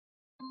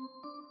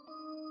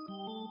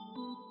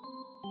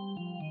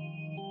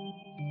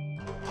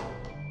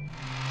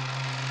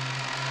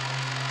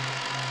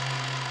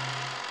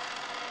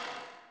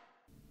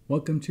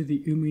Welcome to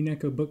the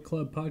Umineko Book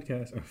Club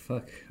podcast. Oh,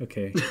 fuck.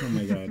 Okay. Oh,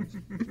 my God.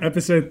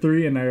 Episode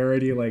 3, and I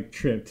already,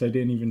 tripped. I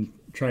didn't even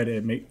try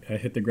to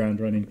hit the ground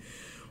running.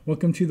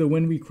 Welcome to the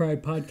When We Cry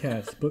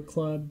podcast, book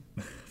club.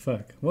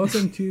 Fuck.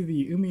 Welcome to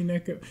the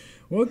Umineko.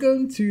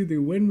 Welcome to the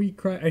When We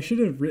Cry. I should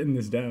have written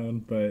this down,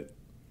 but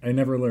I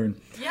never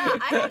learned. Yeah,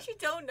 I actually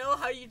don't know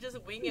how you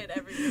just wing it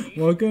every week.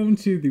 Welcome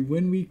to the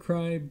When We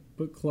Cry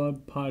book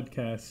club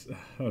podcast.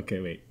 Okay,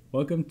 wait.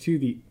 Welcome to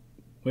the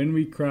When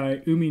We Cry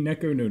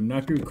Umineko no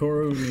Naku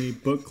Koro ni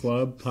book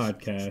club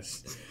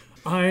podcast.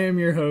 I am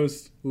your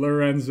host,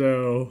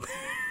 Lorenzo.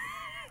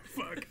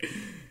 Fuck.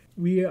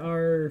 We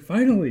are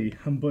finally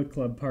on book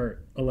club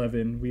part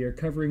 11. We are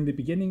covering the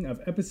beginning of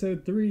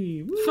episode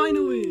 3. Woo!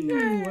 Finally!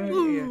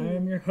 I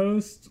am your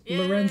host, Yay!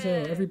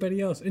 Lorenzo.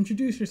 Everybody else,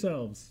 introduce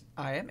yourselves.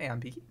 I am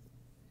Ambi.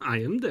 I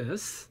am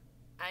Des.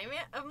 I'm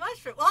a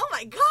mushroom. Oh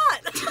my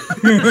god!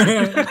 I'm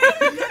gonna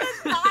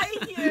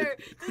die here.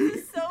 This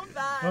is so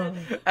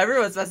bad.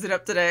 Everyone's messing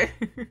up today.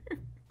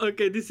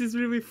 Okay, this is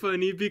really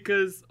funny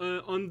because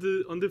on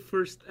the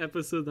first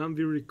episode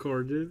Ambi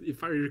recorded,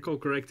 if I recall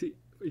correctly,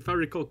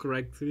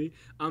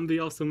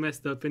 Ambi also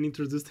messed up and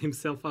introduced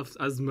himself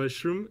as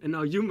Mushroom, and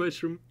now you,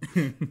 Mushroom,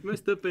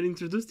 messed up and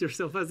introduced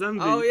yourself as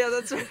Ambi. Oh yeah,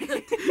 that's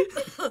right.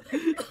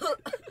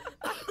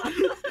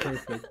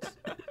 Perfect.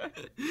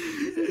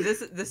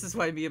 This is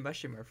why me and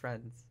Mushroom are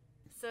friends.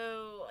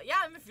 So yeah,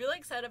 I'm really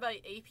excited about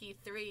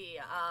AP3.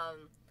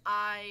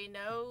 I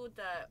know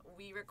that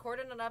we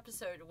recorded an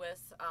episode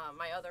with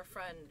my other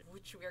friend,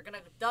 which we're gonna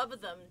dub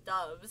them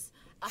Dubs,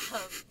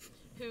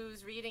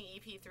 who's reading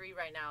EP3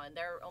 right now, and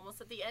they're almost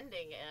at the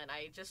ending, and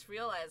I just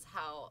realized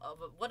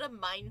what a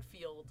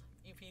minefield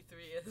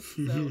EP3 is.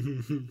 So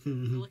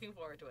I'm looking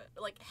forward to it.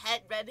 Like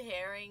red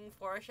herring,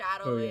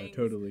 foreshadowing. Oh, yeah,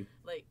 totally.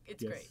 Like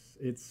it's great.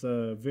 It's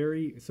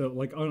very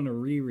on a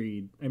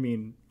reread. I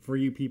mean, for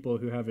you people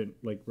who haven't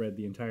read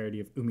the entirety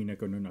of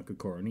Umineko no Naku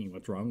Koro ni,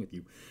 what's wrong with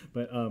you?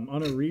 But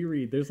on a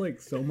reread, there's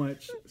so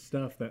much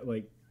stuff that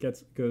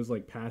goes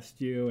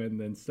past you, and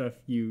then stuff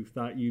you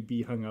thought you'd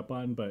be hung up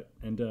on, but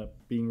end up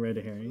being red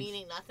herrings.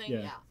 Meaning nothing.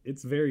 Yeah.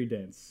 It's very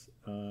dense,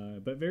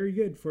 but very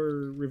good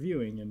for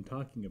reviewing and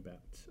talking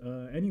about.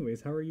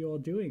 Anyways, how are you all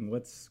doing?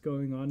 What's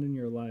going on in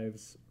your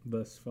lives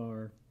thus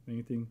far?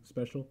 Anything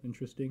special,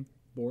 interesting,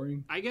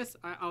 boring? I guess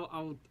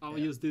I'll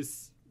use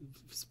this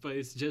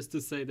space just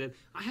to say that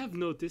I have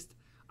noticed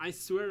I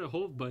swear a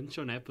whole bunch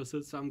on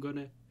episodes, so I'm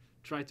gonna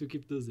try to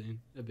keep those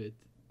in a bit.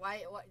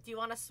 Why? What, do you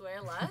want to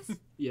swear less?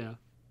 Yeah.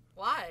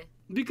 Why?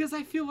 Because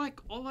I feel like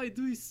all I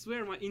do is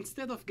swear.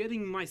 Instead of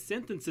getting my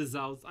sentences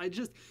out, I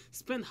just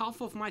spend half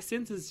of my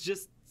sentence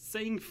just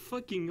saying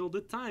fucking all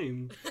the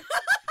time.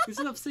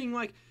 Instead of saying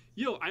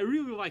yo, I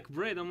really like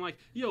bread, I'm like,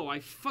 yo, I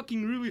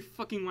fucking really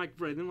fucking like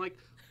bread. And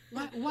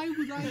why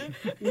would I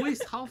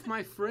waste half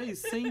my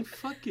phrase saying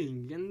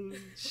fucking and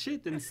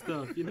shit and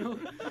stuff,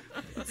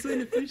 It's so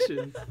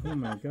inefficient. Oh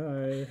my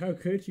god, how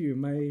could you?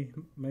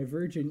 My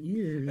virgin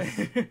ears.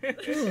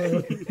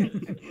 Oh.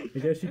 I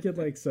guess you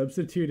could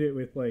substitute it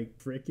with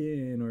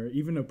frickin' or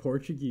even a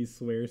Portuguese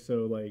swear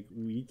so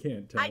we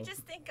can't tell. I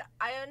just think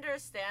I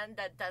understand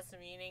that that's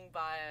meaning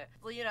by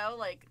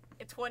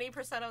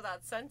 20% of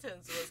that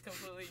sentence was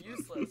completely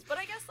useless. But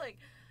I guess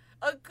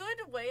a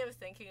good way of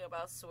thinking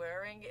about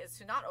swearing is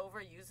to not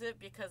overuse it,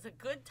 because a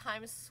good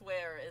time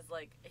swear is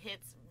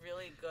hits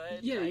really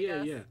good.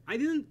 Yeah. I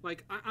didn't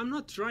I'm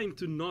not trying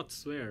to not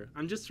swear.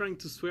 I'm just trying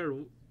to swear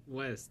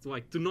less,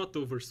 to not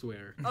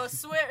overswear. Oh,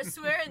 swear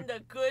in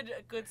the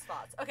good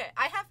spots. Okay,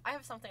 I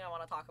have something I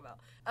want to talk about.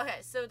 Okay,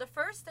 so the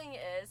first thing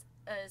is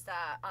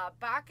that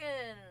back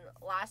in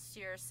last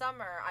year's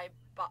summer,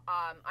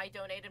 I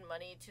donated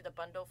money to the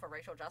bundle for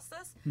racial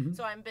justice. Mm-hmm.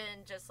 So I've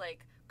been just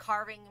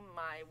carving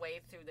my way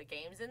through the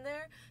games in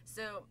there.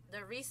 So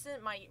my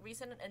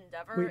recent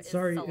endeavor is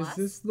Celeste. Is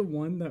this the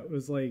one that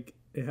was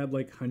it had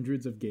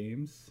hundreds of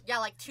games?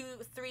 Yeah,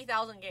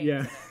 2,000-3,000 games. Yeah.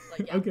 In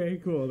it. Yeah.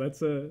 Okay, cool.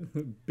 That's a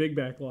big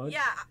backlog.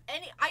 Yeah,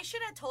 and I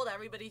should have told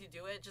everybody to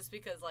do it just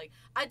because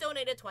I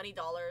donated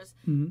 $20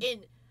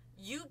 in.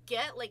 You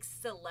get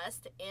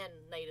Celeste and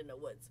Night in the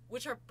Woods,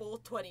 which are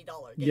both $20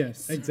 games.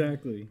 Yes,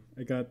 exactly.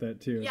 I got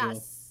that too. Yeah, well.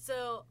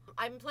 So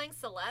I'm playing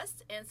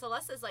Celeste, and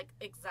Celeste is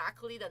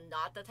exactly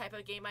not the type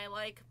of game I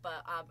like,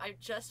 but I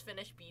just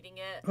finished beating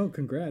it. Oh,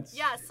 congrats.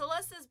 Yeah,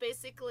 Celeste is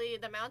basically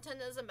the mountain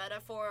is a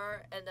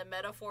metaphor, and the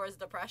metaphor is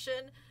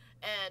depression.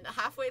 And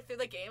halfway through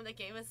the game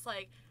is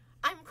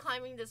I'm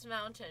climbing this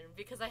mountain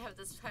because I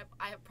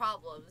have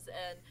problems,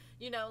 and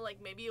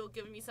maybe it'll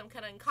give me some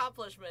kind of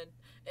accomplishment,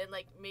 and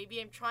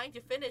maybe I'm trying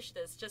to finish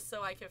this just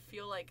so I can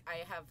feel like I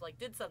have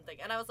did something.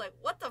 And I was like,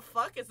 what the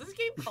fuck, is this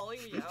game calling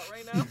me out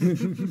right now?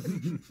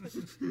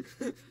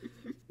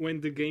 When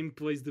the game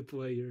plays the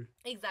player.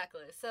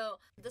 Exactly. So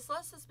this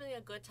Celeste has been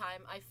a good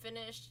time. I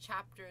finished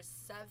chapter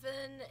 7,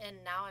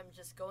 and now I'm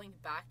just going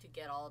back to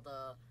get all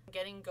the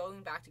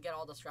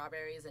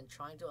strawberries and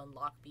trying to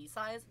unlock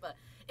B-sides, but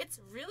it's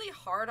really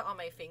hard on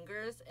my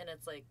fingers, and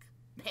it's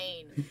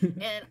pain.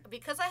 And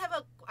because I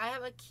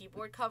have a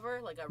keyboard cover,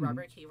 a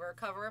rubber keyboard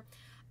cover,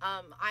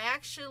 I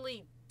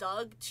actually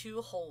dug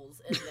 2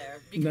 holes in there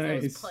because I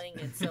was Nice. playing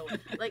it. So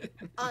like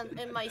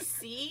in my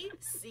C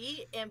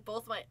and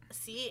both my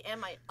C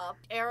and my up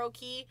arrow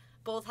key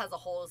both has a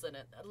holes in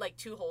it, like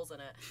 2 holes in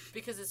it,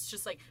 because it's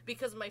just like,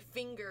 because my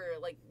finger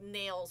like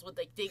nails would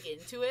like dig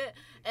into it,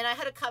 and I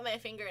had to cut my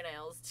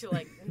fingernails to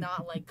like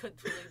not like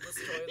completely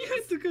destroy You had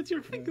this. to cut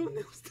your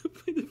fingernails to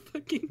play the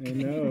fucking I game.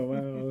 know,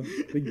 wow.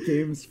 The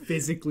game's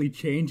physically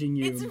changing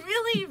you. It's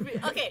really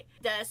okay,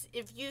 Des,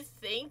 if you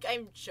think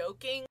I'm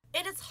joking,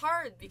 and it's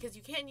hard because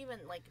you can't even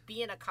like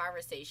be in a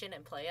conversation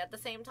and play at the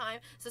same time.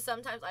 So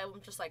sometimes I'm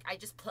just like, I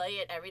just play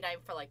it every night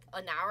for like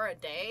an hour a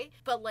day,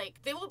 but like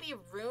there will be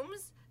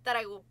rooms that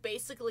I will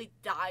basically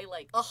die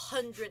like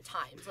 100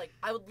 times. Like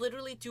I would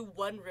literally do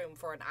one room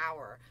for an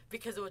hour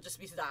because it would just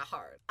be that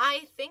hard.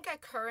 I think I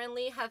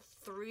currently have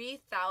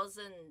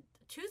 2,000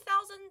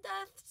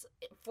 deaths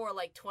for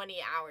like 20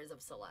 hours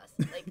of Celeste.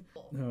 Like,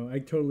 No, I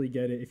totally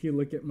get it. If you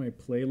look at my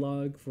play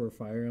log for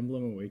Fire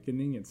Emblem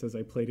Awakening, it says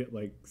I played it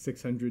like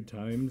 600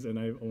 times and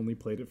I've only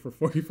played it for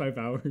 45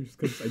 hours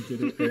because I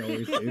did it. I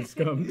always save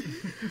scummed.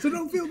 So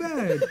don't feel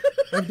bad.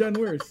 I've done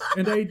worse.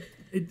 And I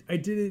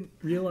didn't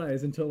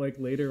realize until like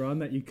later on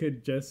that you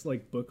could just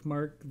like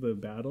bookmark the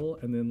battle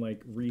and then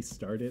like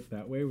restart it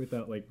that way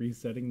without like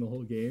resetting the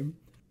whole game.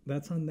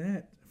 That's on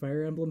that.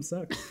 Fire Emblem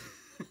sucks.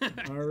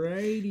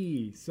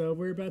 Alrighty, so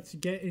we're about to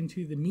get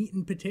into the meat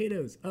and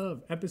potatoes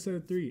of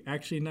episode 3.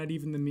 Actually, not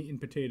even the meat and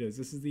potatoes.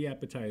 This is the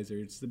appetizer.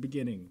 It's the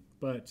beginning,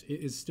 but it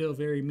is still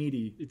very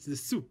meaty. It's the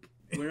soup.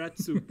 We're at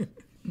soup.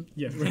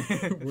 Yeah,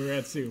 we're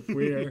at soup.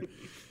 We're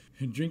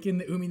drinking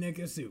the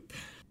Umineko soup,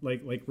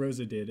 like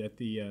Rosa did at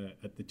the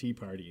tea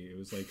party. It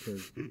was like her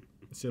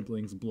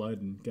siblings' blood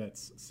and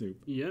guts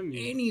soup.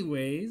 Yummy.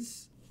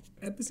 Anyways,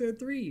 episode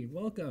 3.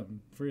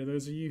 Welcome. For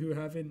those of you who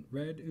haven't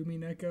read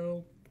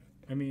Umineko,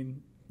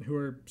 who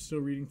are still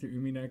reading through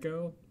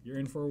Umineko, you're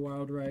in for a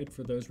wild ride.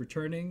 For those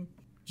returning,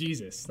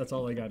 Jesus, that's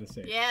all I gotta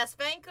say. yes,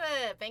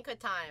 banquet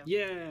time.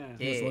 Yeah.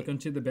 Yes, welcome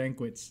to the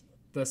banquets,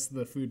 thus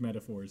the food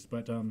metaphors.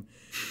 But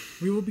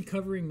we will be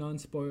covering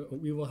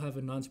we will have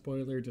a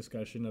non-spoiler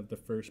discussion of the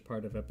first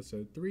part of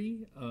episode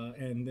 3,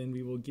 and then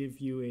we will give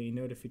you a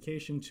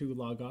notification to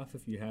log off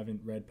if you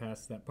haven't read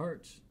past that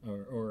part,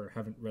 or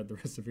haven't read the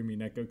rest of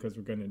Umineko, because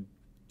we're going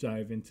to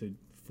dive into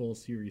full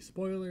series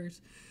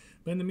spoilers.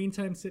 But in the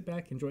meantime, sit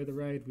back, enjoy the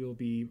ride. We will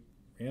be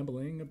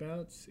rambling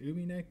about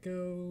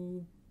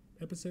Umineko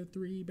episode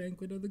 3,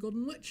 Banquet of the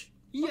Golden Witch.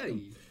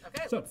 Yay.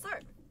 Okay, So- let's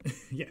start.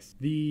 Yes.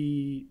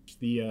 The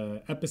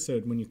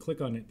episode, when you click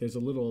on it, there's a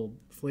little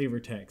flavor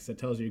text that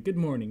tells you, "Good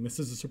morning. This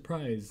is a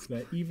surprise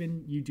that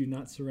even you do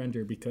not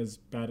surrender because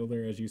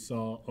Battler, as you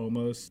saw,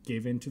 almost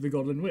gave in to the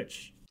Golden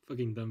Witch."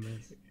 Fucking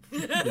dumbass.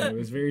 Yeah, it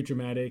was very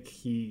dramatic.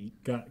 He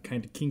got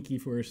kind of kinky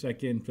for a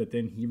second, but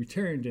then he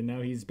returned, and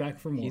now he's back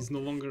for more. He's no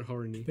longer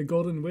horny. The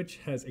Golden Witch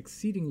has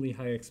exceedingly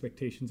high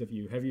expectations of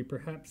you. Have you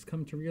perhaps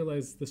come to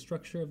realize the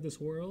structure of this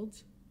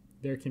world?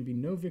 There can be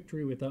no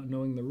victory without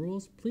knowing the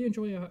rules. Please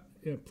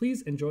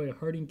enjoy a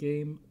hearty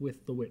game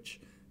with the witch.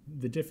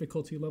 The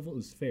difficulty level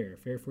is fair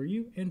for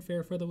you and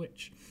fair for the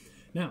witch.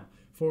 Now,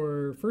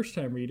 for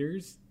first-time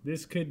readers,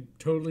 this could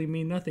totally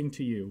mean nothing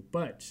to you,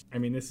 but,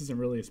 this isn't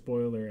really a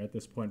spoiler at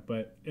this point,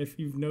 but if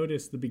you've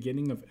noticed, the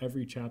beginning of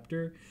every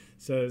chapter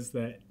says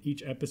that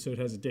each episode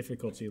has a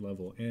difficulty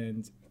level,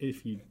 and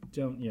if you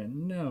don't yet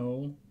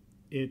know,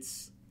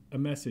 it's a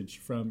message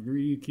from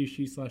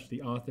Ryukishi /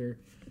 the author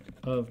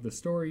of the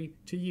story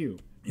to you,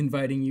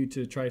 inviting you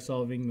to try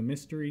solving the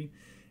mystery.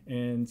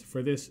 And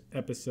for this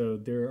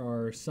episode, there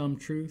are some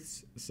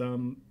truths,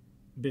 some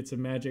bits of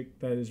magic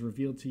that is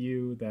revealed to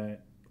you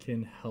that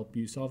can help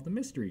you solve the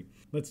mystery.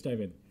 Let's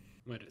dive in.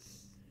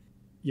 Lettuce.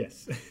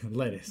 Yes,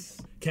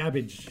 lettuce.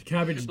 Cabbage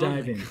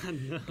diving. Oh my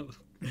God,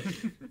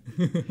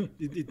 no.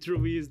 It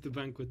truly is the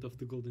banquet of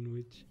the Golden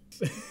Witch.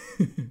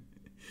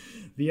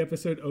 The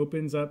episode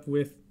opens up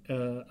with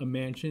a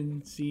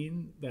mansion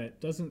scene that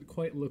doesn't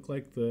quite look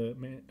like the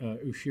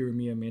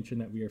Ushirimiya mansion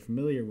that we are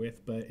familiar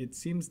with, but it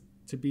seems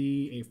to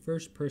be a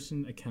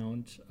first-person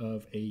account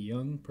of a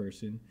young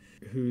person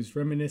who's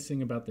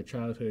reminiscing about their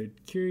childhood,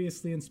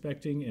 curiously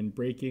inspecting and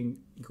breaking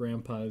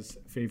Grandpa's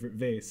favorite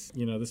vase.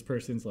 This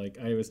person's like,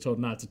 I was told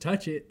not to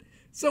touch it,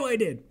 so I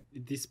did.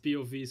 This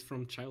POV is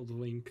from Child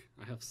Link.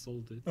 I have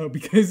sold it. Oh,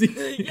 because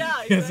he,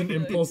 Yeah, he has an exactly.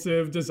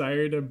 impulsive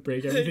desire to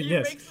break everything. You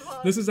Yes, make fun.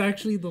 this is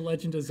actually the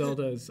Legend of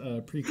Zelda's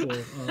prequel.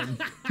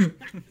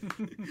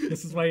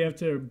 This is why you have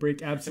to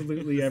break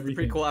absolutely everything.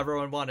 Pretty cool.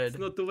 Everyone It's wanted.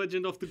 not the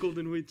Legend of the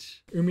Golden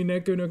Witch.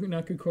 Umineko no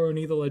Nakukoro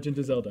ni The Legend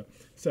of Zelda.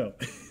 So,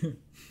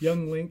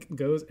 young Link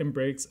goes and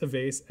breaks a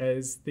vase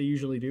as they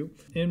usually do.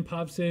 In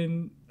pops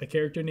in a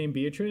character named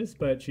Beatrice,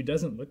 but she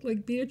doesn't look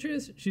like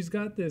Beatrice. She's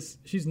not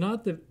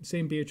the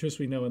same Beatrice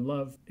we know and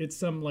love. It's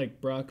some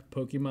like Brock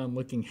Pokemon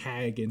looking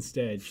hag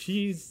instead.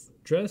 She's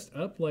dressed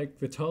up like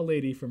the tall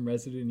lady from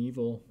Resident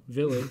Evil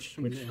Village,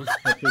 which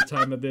at the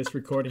time of this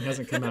recording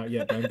hasn't come out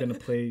yet, but I'm going to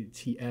play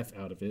TF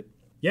out of it.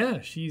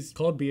 Yeah, she's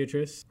called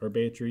Beatrice or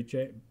Beatrice.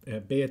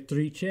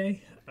 Beatrice.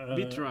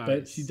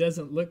 But she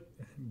doesn't look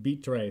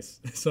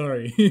Beatrice.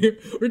 Sorry.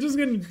 We're just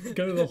going to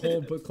go to the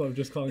whole book club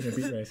just calling her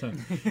Beat Rice, huh?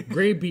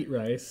 Gray Beat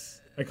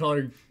Rice. I call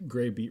her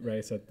Gray Beat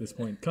Rice at this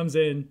point. Comes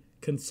in,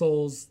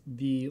 consoles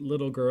the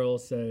little girl,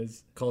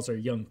 calls her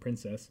young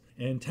princess,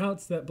 and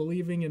touts that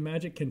believing in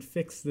magic can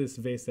fix this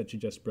vase that she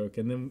just broke.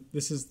 And then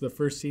this is the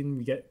first scene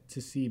we get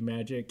to see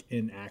magic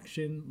in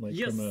action,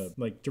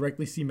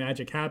 directly see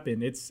magic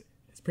happen. It's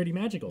pretty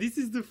magical. This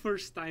is the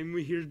first time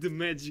we hear the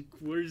magic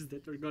words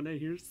that we're gonna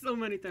hear so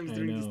many times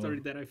during the story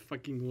that I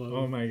fucking love.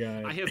 Oh my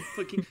god.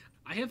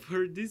 I have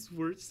heard these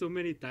words so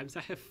many times.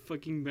 I have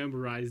fucking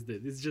memorized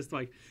it. It's just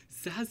like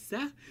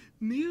Sasa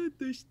meu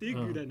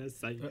toshtegura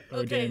nasai.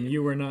 Oh damn,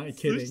 you were not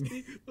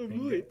kidding.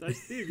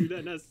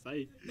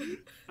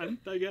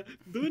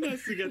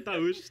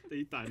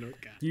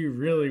 You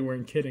really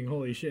weren't kidding.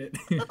 Holy shit.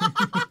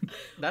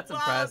 That's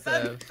Wow,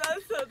 impressive.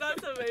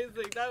 that's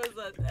amazing.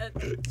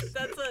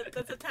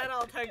 That's a 10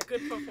 out of 10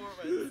 good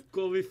performance.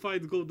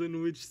 Qualified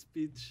Golden Witch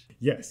speech.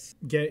 Yes.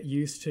 Get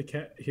used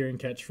to hearing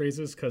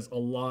catchphrases because a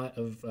lot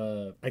of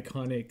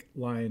iconic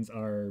lines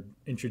are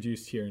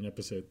introduced here in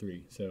episode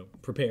 3. So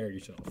prepare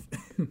yourself.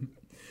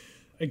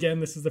 Again,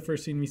 this is the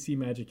first scene we see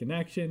magic in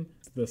action.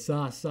 The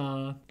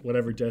sa-sa,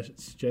 whatever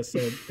just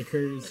said,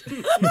 occurs.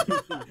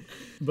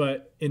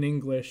 But in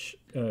English,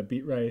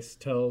 Beat Rice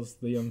tells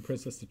the young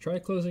princess to try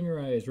closing her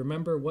eyes.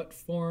 Remember what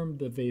form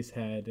the vase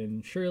had,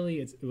 and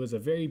surely it was a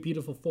very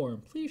beautiful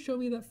form. Please show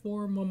me that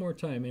form one more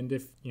time. And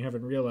if you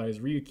haven't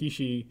realized,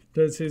 Ryukishi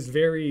does his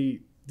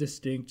very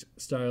distinct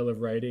style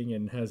of writing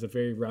and has a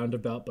very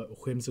roundabout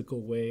but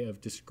whimsical way of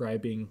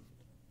describing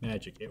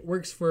magic. It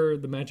works for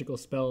the magical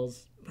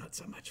spells, not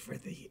so much for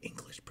the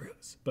English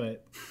prose,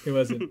 but it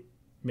wasn't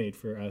made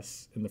for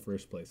us in the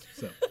first place,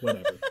 so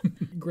whatever.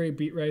 Gray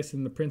Beat Rice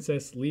and the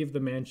princess leave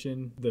the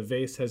mansion. The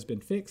vase has been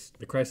fixed.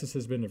 The crisis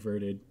has been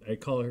averted. I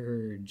call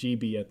her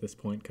GB at this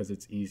point because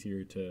it's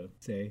easier to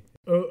say.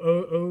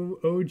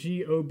 OBGYN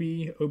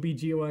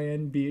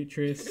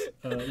Beatrice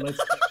lets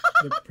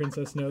the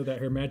princess know that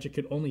her magic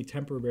could only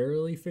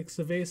temporarily fix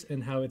the vase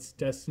and how it's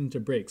destined to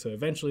break. So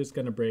eventually it's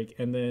going to break,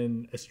 and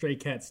then a stray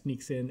cat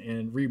sneaks in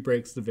and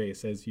re-breaks the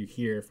vase, as you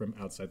hear from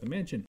outside the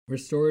mansion.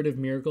 Restorative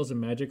miracles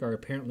and magic are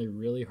apparently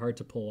really hard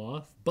to pull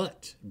off,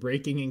 but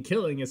breaking and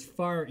killing is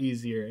far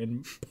easier,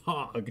 and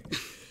pog.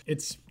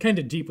 It's kind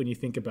of deep when you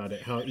think about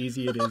it, how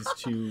easy it is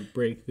to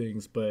break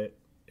things, but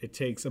it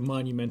takes a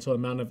monumental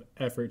amount of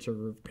effort to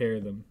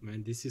repair them.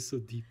 Man, this is so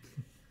deep.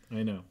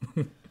 I know.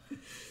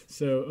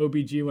 So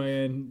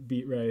OBGYN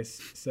Beat Rice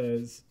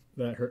says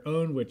that her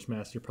own witch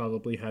master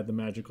probably had the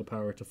magical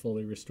power to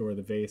fully restore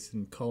the vase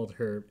and called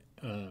her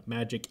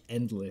Magic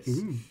Endless,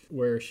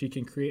 where she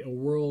can create a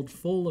world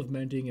full of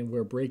mending and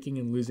where breaking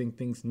and losing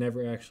things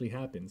never actually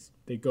happens.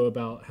 They go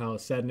about how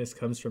sadness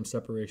comes from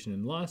separation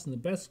and loss, and the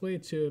best way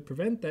to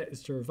prevent that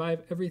is to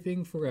revive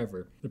everything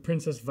forever. The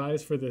princess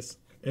vies for this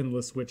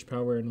endless witch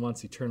power and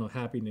wants eternal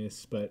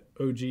happiness, but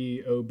OB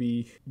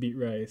Beat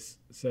Rice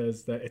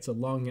says that it's a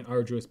long and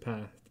arduous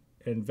path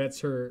and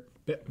vets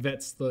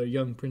the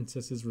young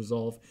princess's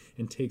resolve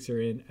and takes her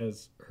in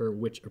as her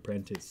witch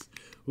apprentice.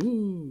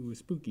 Ooh,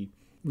 spooky.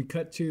 We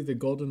cut to the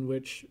Golden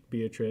Witch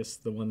Beatrice,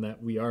 the one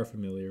that we are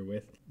familiar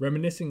with,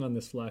 reminiscing on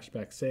this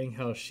flashback, saying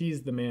how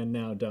she's the man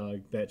now,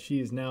 dog, that she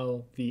is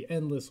now the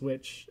Endless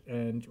Witch,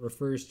 and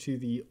refers to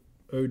the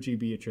OG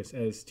Beatrice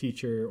as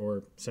teacher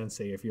or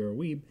sensei if you're a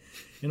weeb,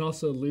 and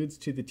also alludes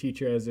to the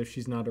teacher as if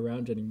she's not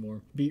around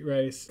anymore. Beat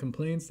Rice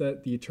complains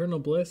that the eternal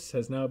bliss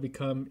has now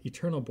become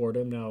eternal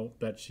boredom now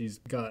that she's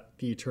got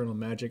the eternal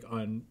magic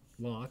on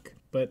lock,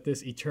 but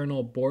this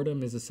eternal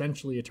boredom is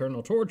essentially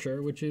eternal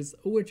torture, which is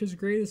a witch's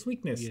greatest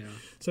weakness. Yeah.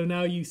 So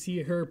now you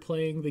see her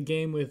playing the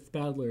game with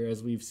Badler,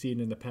 as we've seen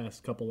in the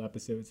past couple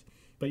episodes.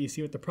 But you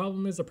see what the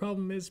problem is? The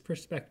problem is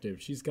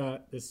perspective. She's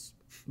got this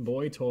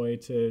boy toy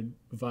to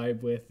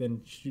vibe with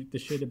and shoot the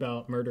shit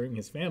about murdering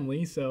his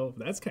family, so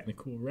that's kind of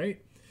cool,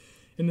 right?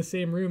 In the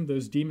same room,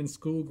 those demon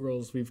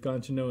schoolgirls we've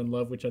gone to know and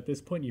love, which at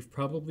this point you've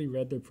probably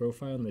read their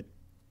profile in the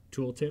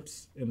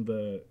tooltips in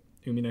the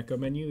Umineko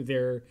menu.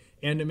 They're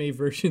anime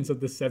versions of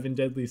the 7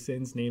 deadly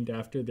sins named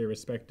after their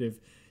respective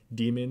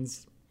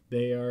demons.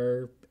 They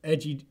are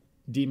edgy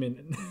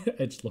demon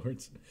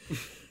edgelords.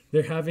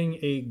 They're having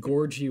a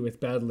gorgy with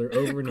Badler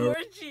over and over.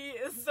 Gorgy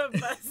is the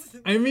best.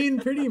 I mean,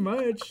 pretty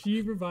much.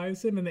 She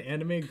revives him, and the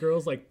anime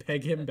girls like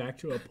peg him back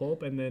to a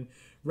pulp, and then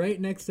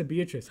right next to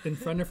Beatrice, in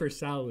front of her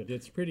salad.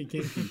 It's pretty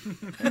kinky.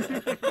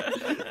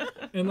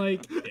 And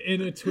like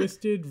in a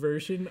twisted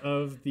version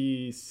of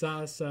the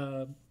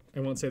Sasa, I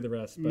won't say the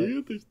rest, but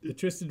the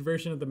twisted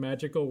version of the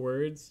magical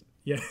words.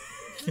 Yeah.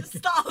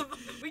 Stop.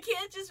 We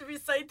can't just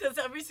recite this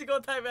every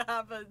single time it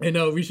happens. I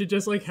know, we should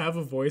just like have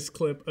a voice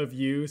clip of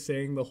you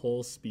saying the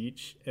whole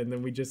speech, and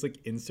then we just like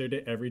insert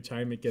it every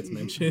time it gets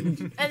mentioned.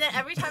 And then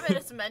every time it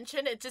is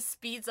mentioned, it just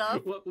speeds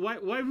up.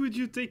 Why would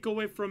you take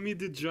away from me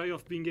the joy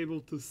of being able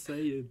to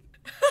say it?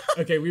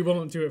 Okay, we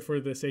won't do it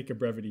for the sake of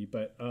brevity,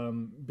 but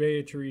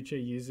Beatrice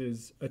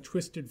uses a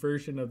twisted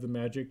version of the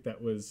magic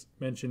that was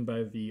mentioned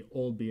by the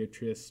old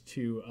Beatrice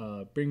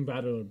to bring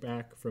Battler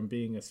back from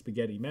being a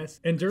spaghetti mess.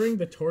 And during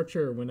the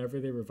torture, whenever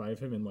they revive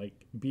him and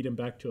like beat him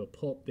back to a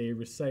pulp, they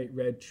recite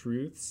red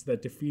truths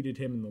that defeated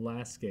him in the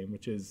last game,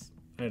 which is,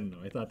 I don't know,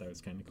 I thought that was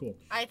kind of cool.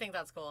 I think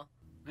that's cool.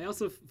 I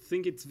also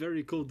think it's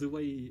very cool the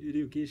way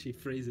Ryukishi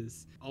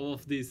phrases all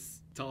of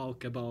this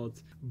talk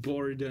about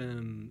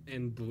boredom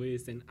and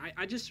bliss, and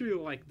I just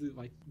really like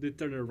the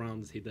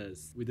turnarounds he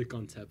does with the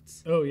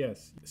concepts. Oh,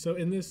 yes. So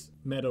in this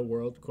meta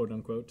world, quote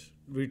unquote,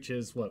 which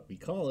is what we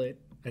call it,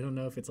 I don't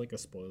know if it's like a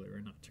spoiler or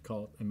not to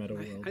call it a meta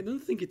world. I don't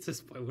think it's a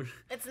spoiler.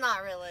 It's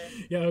not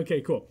really. Yeah, okay,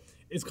 cool.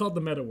 It's called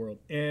the meta world.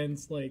 And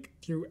like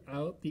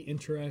throughout the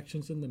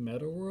interactions in the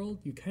meta world,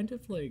 you kind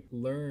of like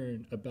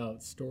learn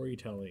about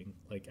storytelling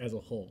like as a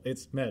whole.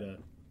 It's meta.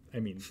 I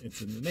mean,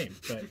 it's in the name,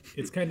 but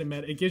it's kind of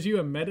meta. It gives you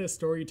a meta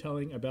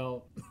storytelling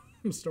about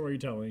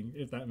storytelling,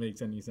 if that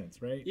makes any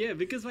sense, right? Yeah,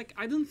 because like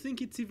I don't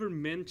think it's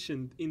even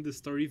mentioned in the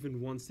story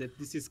even once that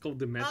this is called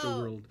the meta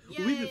world.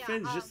 We the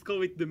fans just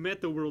call it the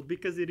meta world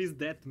because it is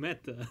that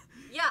meta.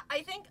 Yeah,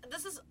 I think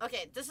this is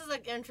an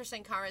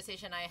interesting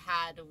conversation I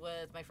had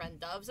with my friend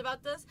Dubs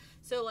about this.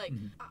 So like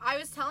I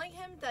was telling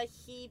him that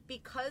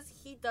because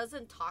he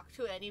doesn't talk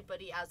to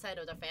anybody outside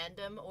of the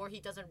fandom, or he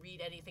doesn't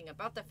read anything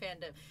about the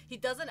fandom, he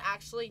doesn't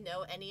actually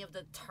know any of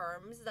the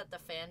terms that the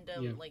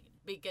fandom like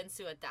begins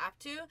to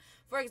adapt to.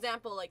 For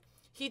example, like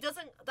he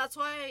doesn't. That's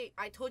why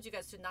I told you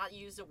guys to not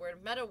use the word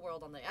meta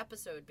world on the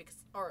episode,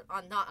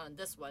 not on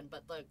this one,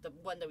 but the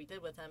one that we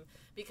did with him,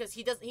 because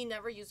he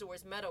never used the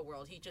words meta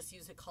world. He just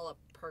used to call it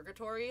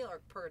purgatory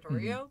or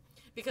purgatorio,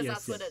 because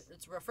that's what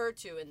it's referred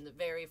to in the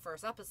very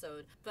first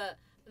episode. But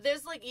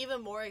there's like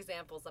even more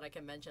examples that I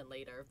can mention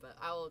later, but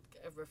I will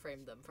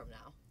reframe them from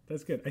now.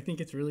 That's good. I think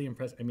it's really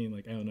impressive. I mean,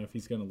 like, I don't know if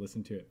he's going to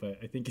listen to it, but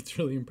I think it's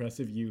really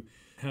impressive you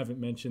haven't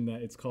mentioned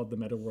that it's called the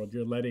meta world.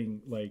 You're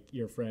letting, like,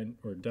 your friend,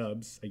 or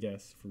Dubs, I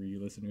guess, for you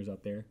listeners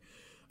out there,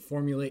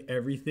 formulate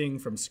everything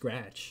from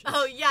scratch.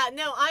 Oh yeah,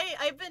 no,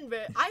 I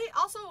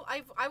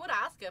would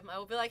ask him. I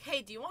would be like,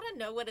 hey, do you want to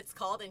know what it's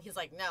called? And he's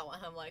like, no.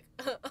 And I'm like,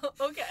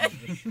 okay.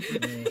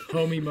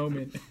 Homie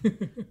moment.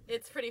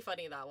 It's pretty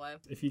funny that way.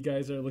 If you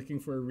guys are looking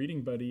for a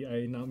reading buddy,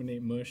 I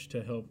nominate Mush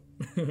to help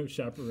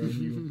chaperone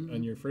you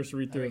on your first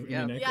read through of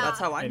Umineko. Yeah. That's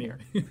how I'm here.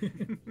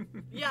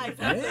 Yeah,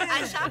 exactly.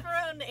 I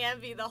chaperoned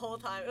Ambi the whole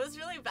time. It was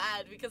really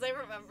bad because I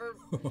remember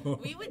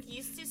we would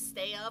used to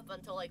stay up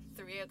until like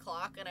 3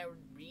 o'clock and I would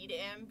read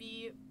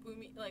Ambi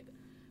Umineko.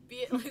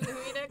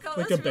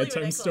 Like a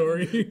bedtime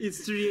story.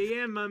 It's 3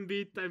 a.m.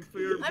 Ambi, time for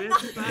your bedtime.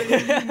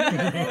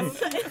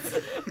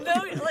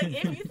 No, like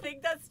if you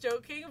think that's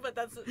joking, but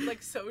that's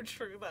like so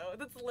true though.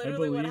 That's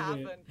literally what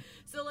happened.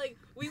 So like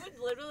we would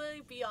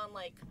literally be on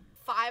like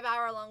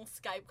 5-hour-long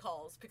Skype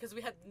calls because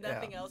we had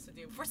nothing else to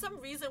do. For some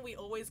reason, we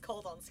always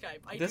called on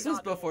Skype. This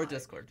was before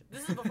Discord.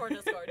 This is before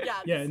Discord,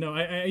 yeah. Yeah, no,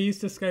 I used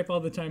to Skype all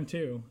the time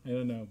too. I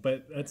don't know,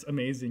 but that's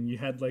amazing. You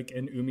had like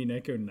an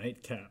Umineko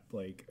nightcap,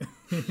 like.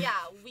 Yeah,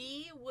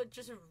 we would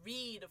just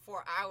read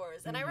for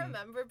hours. And I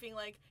remember being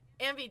like,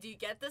 Ambi, do you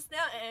get this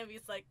now? And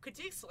Ambi's like, could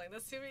you explain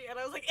this to me? And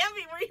I was like,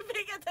 Ambi, were you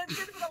paying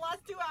attention for the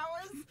last 2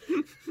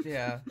 hours?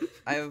 Yeah,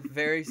 I have a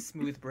very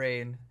smooth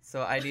brain,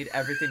 so I need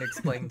everything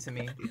explained to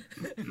me.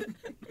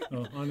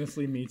 Oh,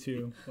 honestly, me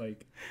too.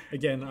 Like,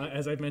 again,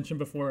 as I've mentioned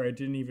before, I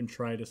didn't even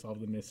try to solve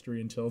the mystery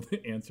until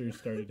the answers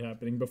started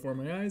happening before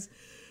my eyes.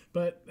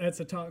 But that's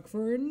a talk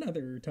for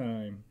another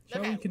time.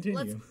 Shall we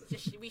continue?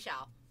 We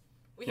shall.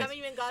 We haven't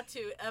even got to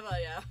Eva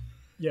yet.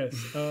 Yes,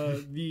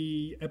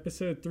 the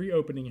episode 3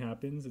 opening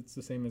happens. It's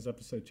the same as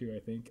episode 2, I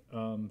think.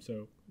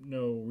 So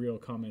no real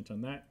comment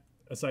on that,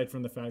 aside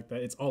from the fact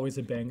that it's always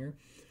a banger.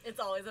 It's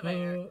always a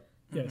banger.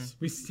 Yes,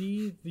 we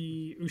see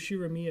the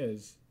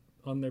Ushiramiyas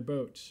on their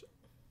boat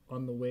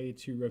on the way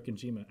to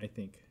Rokkenjima, I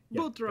think.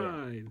 Yeah, Boat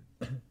ride!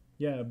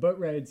 Yeah, boat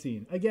ride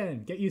scene.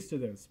 Again, get used to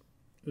those.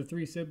 The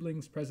 3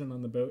 siblings present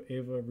on the boat,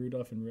 Ava,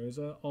 Rudolph, and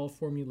Rosa, all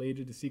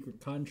formulated a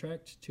secret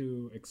contract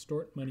to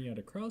extort money out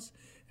of Cross,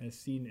 as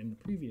seen in the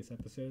previous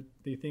episode.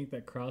 They think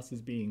that Cross is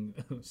being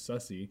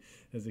sussy,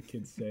 as the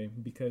kids say,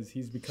 because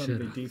he's become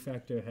the de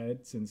facto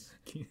head since...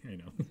 I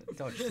know.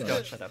 Don't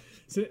shut up.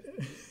 So,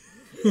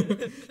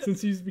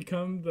 since he's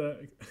become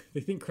the...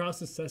 They think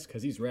Cross is sus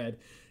because he's red.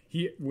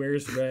 He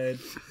wears red...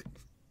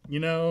 You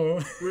know,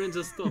 we're gonna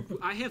just stop.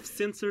 I have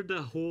censored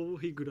the whole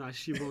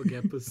Higurashi Log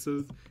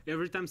episode.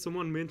 Every time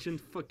someone mentioned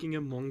fucking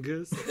Among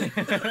Us,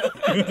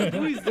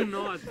 please do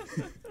not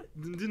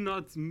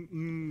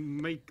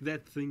make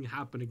that thing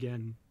happen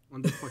again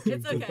on the fucking.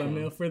 It's okay. The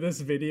thumbnail for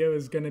this video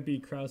is gonna be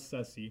Kraus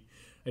Sussy.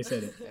 I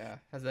said it. Yeah.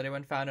 Has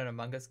anyone found an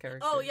Among Us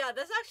character? Oh yeah,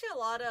 there's actually a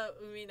lot of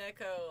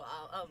Umineko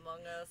Among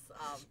Us.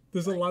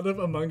 There's a lot of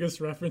Among Us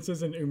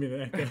references in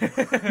Umineko.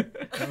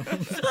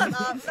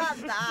 Not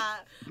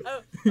that.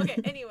 Oh,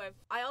 okay, anyway,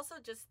 I also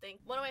just think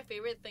one of my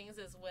favorite things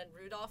is when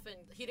Rudolph and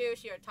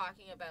Hideyoshi are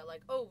talking about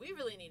like, oh, we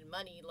really need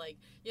money. Like,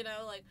 you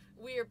know, like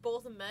we are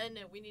both men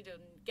and we need to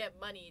get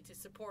money to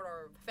support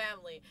our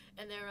family.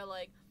 And they were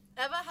like,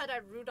 Eva had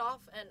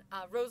Rudolph and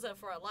Rosa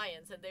for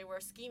alliance, and they were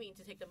scheming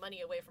to take the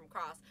money away from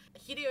Cross.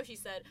 Hideyoshi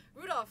said,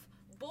 Rudolph,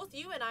 both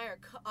you and I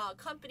are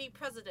company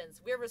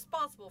presidents. We're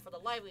responsible for the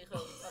livelihoods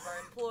of our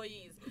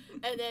employees.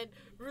 And then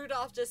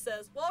Rudolph just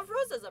says, well, if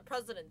Rosa's a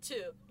president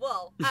too,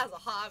 well, as a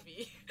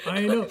hobby.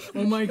 I know.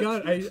 Oh my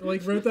god. I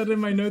like wrote that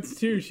in my notes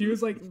too. She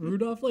was like,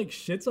 Rudolph like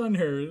shits on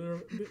her.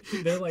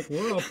 They're like,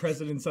 we're all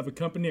presidents of a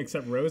company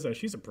except Rosa.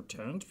 She's a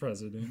pretend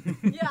president.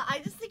 Yeah,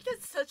 I just think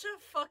that's such a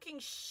fucking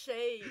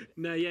shade.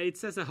 No, yeah, it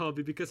says a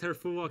hobby because her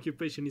full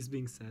occupation is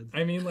being sad.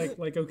 I mean, like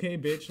okay,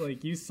 bitch.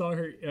 Like you saw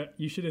her.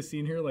 You should have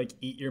seen her like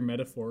eat your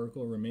metaphorical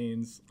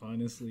remains.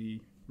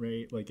 Honestly,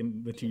 right? Like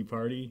in the Tea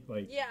Party.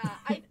 Like Yeah,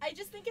 I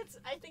just think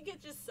I think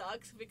it just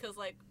sucks because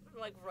like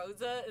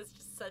Rosa is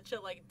just such a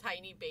like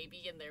tiny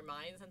baby in their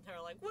minds, and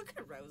they're like, what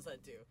could Rosa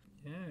do?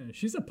 yeah,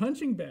 she's a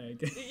punching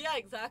bag. Yeah,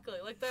 exactly.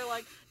 Like they're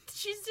like,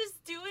 she's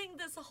just doing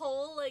this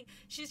whole like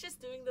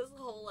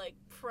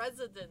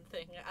president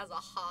thing as a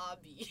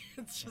hobby.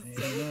 It's just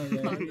so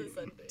know, right?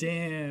 condescending.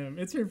 Damn,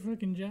 it's her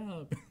fucking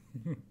job.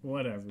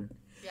 Whatever.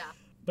 Yeah.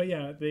 But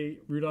yeah,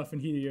 Rudolph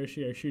and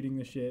Hideyoshi are shooting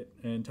the shit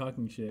and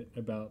talking shit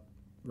about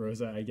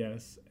Rosa, I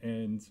guess,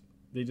 and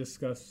they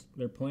discuss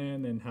their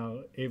plan and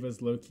how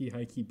Ava's low-key,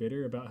 high-key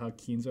bitter about how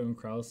Kinzo and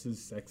Krause's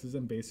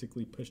sexism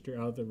basically pushed her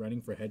out of the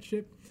running for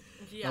headship.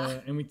 Yeah.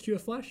 And we cue a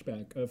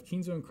flashback of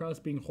Kinzo and Krause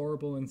being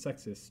horrible and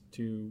sexist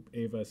to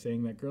Ava,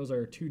 saying that girls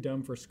are too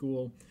dumb for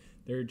school.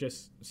 They're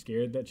just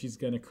scared that she's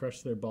going to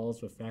crush their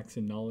balls with facts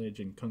and knowledge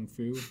and kung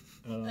fu.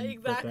 But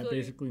Exactly. that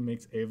basically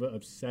makes Ava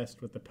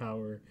obsessed with the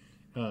power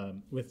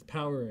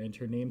and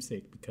her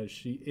namesake because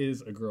she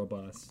is a girl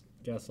boss.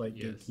 Gaslight,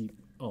 Yes. gatekeep,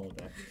 all of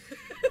that.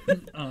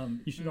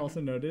 You should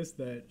also notice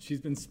that she's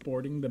been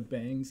sporting the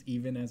bangs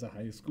even as a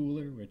high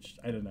schooler, which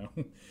I don't know.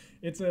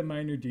 It's a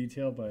minor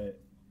detail, but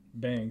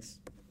bangs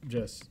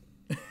just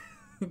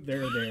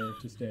they're there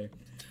to stay.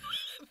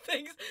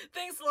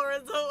 Thanks,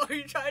 Lorenzo. Are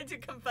you trying to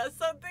confess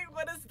something?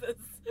 What is this?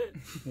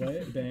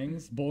 What?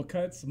 Bangs? Bowl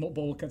cuts?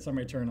 Bowl cuts are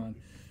my turn on.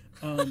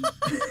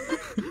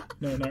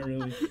 No, not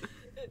really.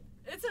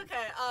 It's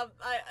okay.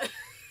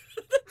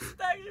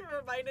 That actually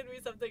reminded me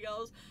of something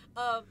else.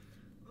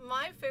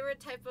 My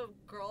favorite type of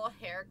girl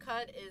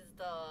haircut is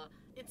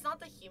it's not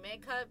the Hime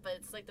cut, but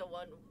it's like the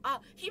one,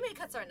 Hime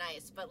cuts are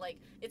nice, but like,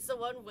 it's the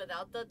one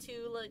without the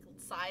two like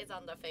sides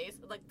on the face.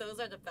 Like, those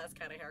are the best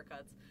kind of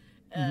haircuts.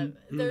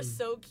 They're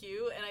so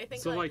cute, and I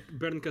think So like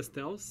Bern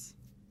Castells?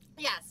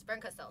 yes, Bern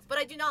Castells, but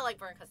I do not like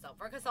Bern Castell.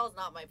 Bern Castell is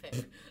not my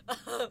pick.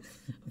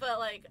 But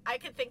like, I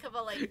could think of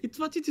a like. It's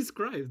what you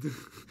described.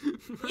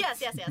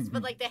 Yes.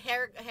 But like the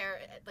hair,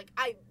 like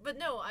but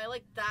no, I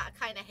like that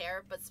kind of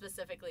hair, but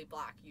specifically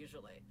black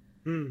usually.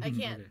 I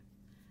can't. Okay.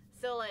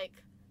 So like,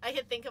 I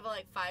could think of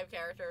like 5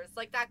 characters,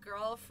 like that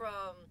girl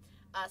from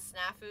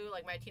Snafu,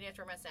 like My Teenage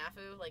Romance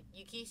Snafu, like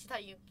Yuki,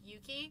 Shita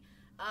Yuki,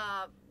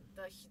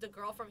 the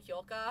girl from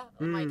Hyoka,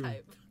 my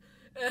type.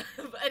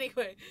 But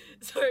anyway,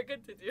 sorry,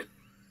 continue.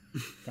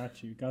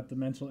 Got the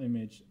mental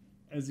image.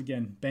 As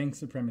again, bang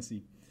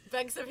supremacy.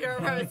 Banks of Hero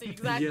Primacy,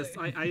 exactly. Yes,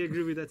 I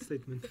agree with that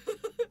statement.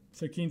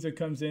 So Kinzo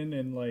comes in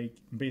and like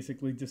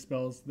basically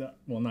dispels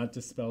not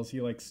dispels,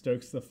 he like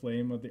stokes the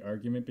flame of the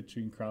argument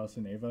between Krause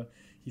and Ava.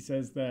 He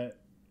says that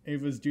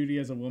Ava's duty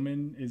as a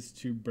woman is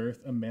to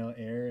birth a male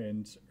heir,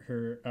 and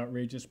her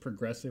outrageous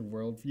progressive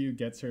worldview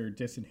gets her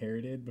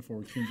disinherited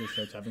before Kinzo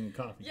starts having a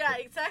coffee. Yeah,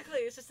 exactly.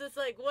 It's just it's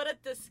like, what a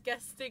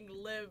disgusting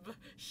lib.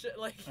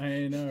 Like.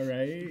 I know,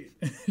 right?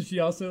 She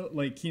also,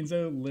 like,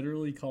 Kinzo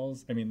literally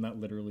calls, I mean, not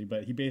literally,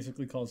 but he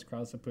basically calls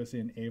Krause a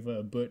pussy and Ava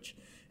a butch,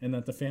 and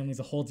that the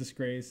family's a whole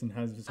disgrace and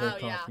has this whole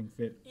coughing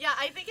fit. Yeah,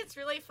 I think it's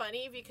really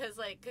funny because,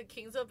 like,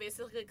 Kingzo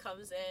basically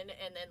comes in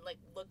and then, like,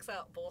 looks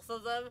at both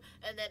of them,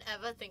 and then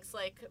Eva thinks,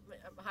 like,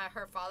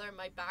 her father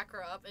might back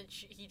her up, and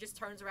he just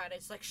turns around and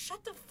it's like,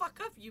 shut the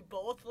fuck up, you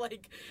both,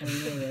 like. I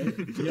know,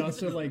 right? He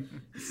also, like,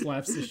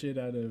 slaps the shit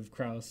out of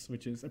Krause,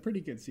 which is a pretty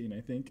good scene,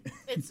 I think.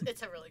 It's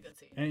a really good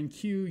scene. And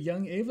cue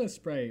young Ava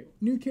sprite.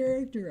 New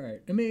character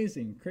art.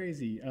 Amazing.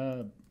 Crazy.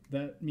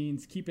 That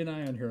means keep an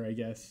eye on her, I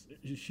guess.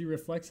 She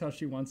reflects how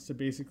she wants to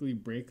basically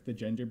break the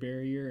gender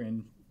barrier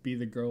and be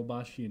the girl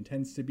boss she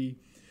intends to be.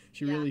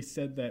 She really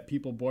said that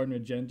people born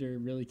with gender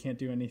really can't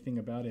do anything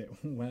about it.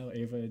 Wow,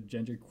 Ava,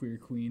 gender queer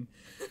queen.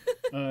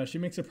 She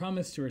makes a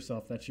promise to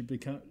herself that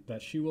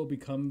she will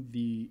become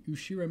the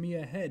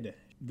Ushiramiya head.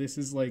 This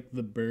is like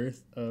the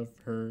birth of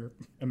her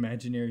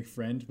imaginary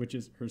friend, which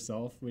is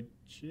herself, which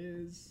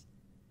is,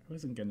 I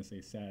wasn't gonna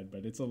say sad,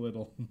 but it's a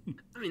little.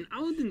 I mean,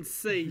 I wouldn't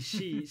say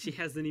she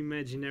has an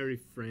imaginary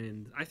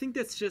friend. I think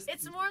that's just.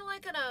 It's more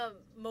like a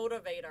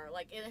motivator,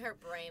 like in her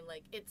brain.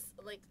 Like it's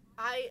like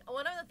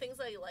one of the things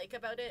I like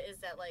about it is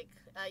that like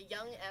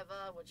young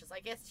Eva, which is I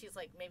guess she's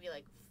like maybe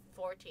like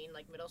 14,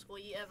 like middle school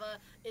Eva,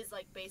 is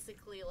like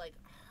basically like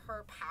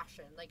her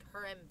passion, like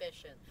her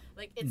ambition.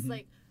 Like it's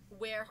like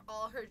where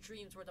all her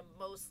dreams were the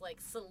most like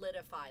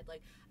solidified.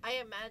 Like I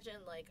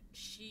imagine like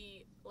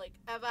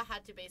Eva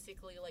had to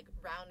basically like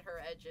round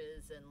her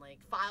edges and like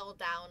file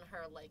down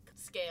her like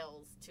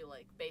scales to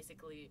like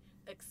basically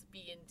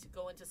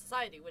go into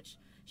society, which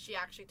she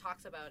actually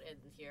talks about in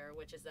here,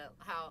 which is that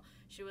how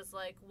she was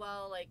like,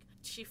 well, like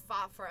she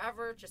fought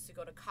forever just to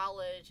go to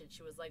college, and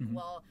she was like,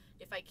 well,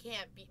 if I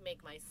can't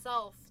make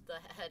myself the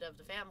head of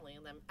the family,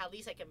 and then at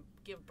least I can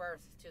give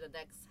birth to the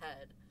next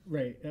head.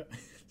 Right.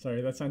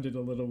 Sorry, that sounded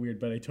a little weird,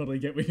 but I totally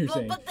get what you're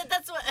saying. But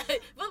that's what.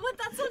 But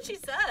that's what she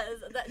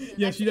says.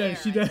 Yeah, she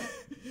does. She does.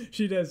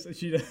 She does.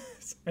 She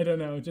does. I don't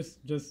know.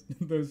 Just those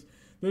words,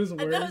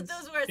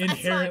 those words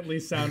inherently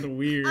sound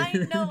weird. I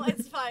know,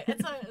 it's fine.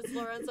 It's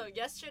Lorenzo.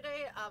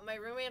 Yesterday, my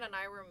roommate and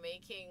I were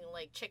making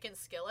like chicken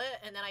skillet,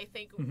 and then I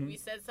think we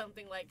said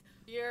something like,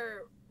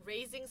 "You're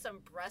raising some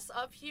breasts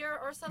up here"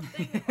 or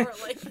something, or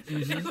like,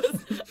 it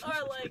was,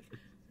 or like.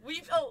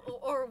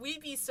 We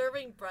be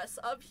serving breasts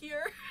up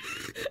here.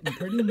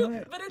 Pretty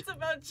much. But it's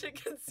about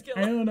chicken skillet.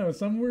 I don't know.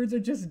 Some words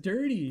are just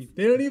dirty.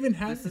 They don't even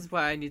have. This is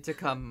why I need to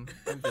come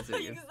and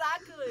visit you.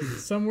 Exactly.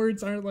 Some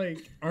words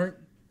aren't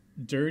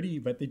dirty,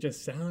 but they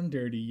just sound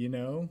dirty. You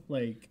know,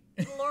 like.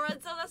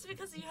 Lorenzo, that's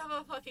because you have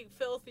a fucking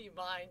filthy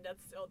mind.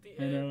 That's filthy.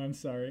 I know. I'm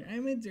sorry.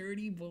 I'm a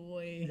dirty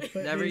boy.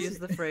 Never use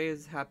the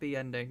phrase "happy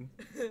ending"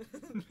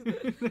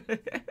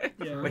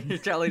 Yeah. when you're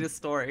telling a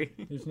story.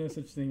 There's no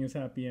such thing as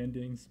happy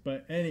endings.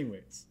 But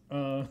anyways,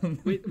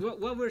 Wait,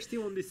 while we're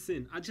still on this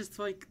scene, I'd just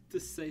like to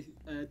say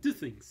two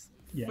things.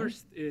 Yeah.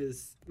 First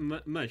is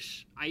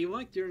Mush. I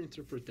liked your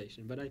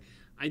interpretation, but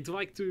I'd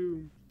like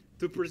to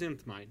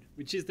present mine,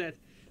 which is that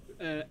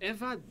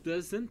Eva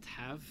doesn't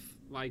have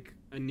like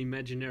an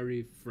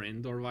imaginary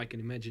friend or like an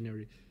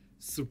imaginary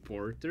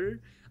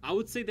supporter. I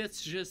would say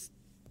that's just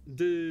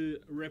the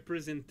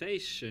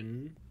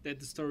representation that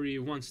the story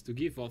wants to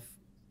give of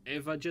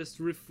Eva just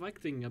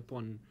reflecting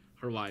upon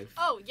her life.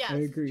 Oh, yes. I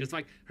agree. Just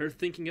like her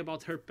thinking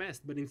about her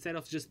past, but instead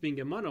of just being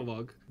a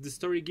monologue, the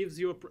story gives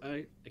you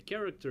a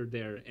character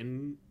there,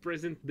 and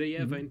present day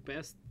Eva and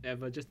past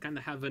Eva just kind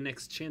of have an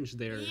exchange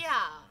there. Yeah.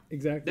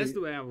 Exactly. That's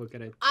the way I look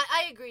at it.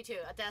 I agree too.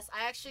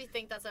 I actually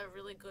think that's a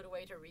really good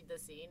way to read the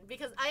scene,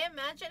 because I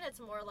imagine it's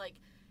more like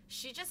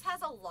she just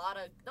has a lot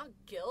of, not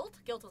guilt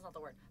is not the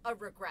word,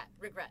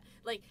 regret,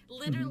 like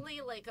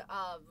literally like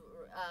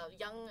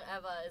young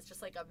Eva is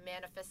just like a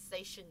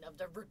manifestation of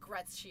the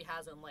regrets she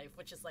has in life,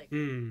 which is like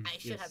I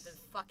should have been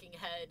fucking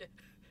head,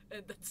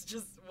 and that's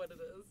just what it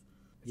is.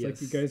 It's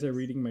like you guys are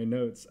reading my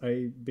notes.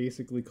 I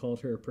basically called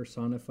her a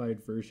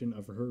personified version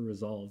of her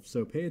resolve.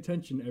 So pay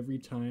attention every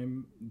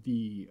time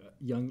the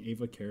young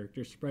Eva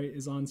character sprite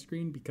is on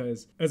screen,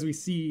 because as we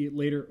see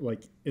later,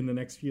 like in the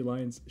next few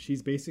lines,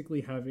 she's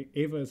basically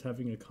Eva is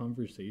having a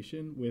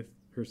conversation with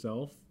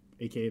herself,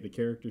 aka the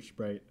character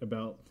sprite,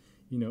 about,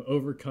 you know,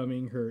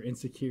 overcoming her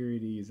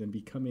insecurities and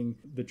becoming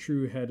the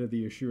true head of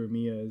the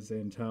Ashuramiyas,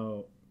 and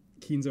how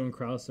Kinzo and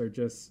Kraus are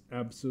just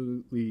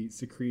absolutely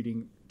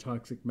secreting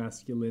toxic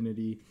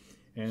masculinity.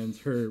 And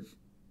her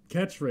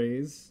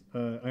catchphrase,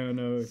 I don't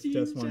know if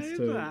Jess wants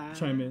to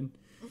chime in.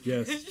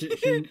 Yes,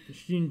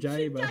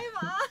 Shinjaiba.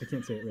 I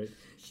can't say it right.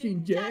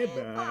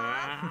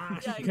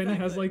 Shinjaiba. She kind of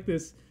has like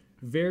this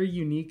very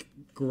unique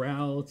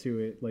growl to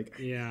it. Like,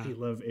 Yeah. I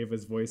love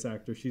Ava's voice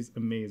actor. She's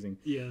amazing.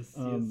 Yes.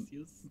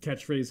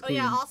 Catchphrase Oh queen.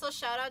 yeah, also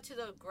shout out to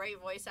the great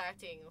voice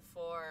acting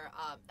for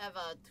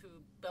Eva, who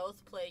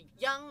both play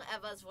young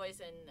Eva's voice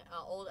and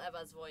old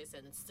Eva's voice,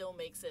 and it still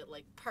makes it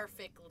like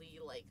perfectly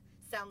like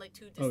sound like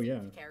two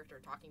distinct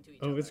characters talking to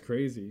each other. Oh, it's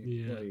crazy.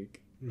 Yeah. Like,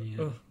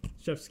 Yeah. oh,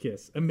 chef's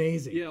kiss.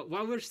 Amazing. Yeah,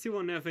 while we're still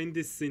on Eva in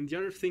this scene, the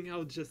other thing I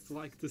would just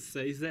like to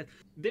say is that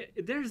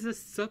there's a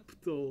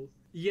subtle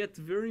yet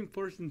very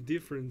important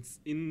difference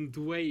in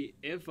the way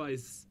Eva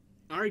is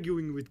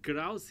arguing with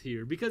Kraus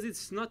here, because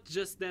it's not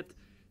just that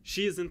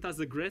she isn't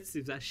as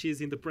aggressive as she is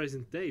in the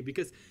present day,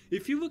 because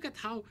if you look at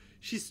how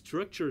she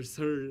structures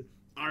her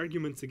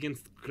arguments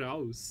against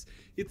Kraus,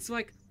 it's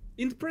like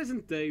in the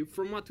present day,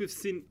 from what we've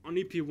seen on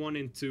EP 1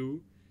 and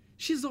 2,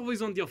 she's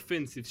always on the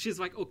offensive. She's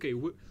like, okay,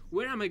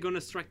 where am I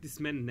gonna strike this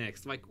man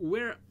next? Like,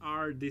 where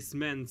are this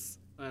man's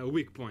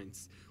weak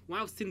points?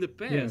 Whilst in the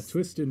past, Yeah,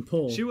 twist and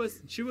pull. she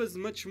was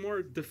much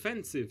more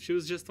defensive. She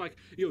was just like,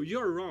 yo,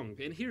 you're wrong,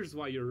 and here's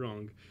why you're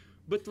wrong.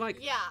 But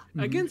like,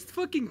 against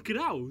fucking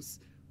Kraus,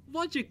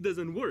 logic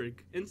doesn't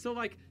work. And so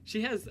like,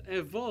 she has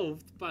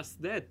evolved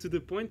past that to the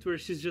point where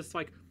she's just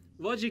like,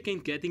 logic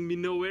ain't getting me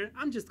nowhere.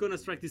 I'm just gonna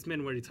strike this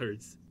man where it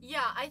hurts.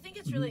 Yeah, I think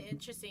it's really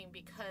interesting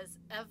because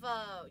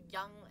Eva,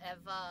 young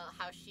Eva,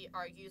 how she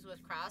argues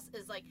with Kraus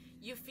is like,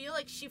 you feel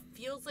like she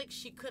feels like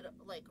she could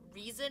like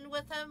reason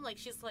with him. Like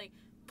she's like,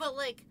 but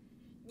like,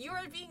 you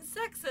are being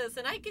sexist,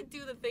 and I could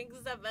do the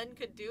things that men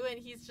could do, and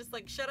he's just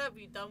like, shut up,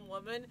 you dumb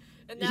woman.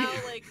 And now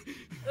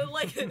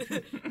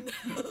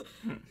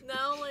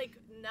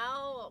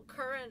now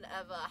current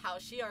Eva, how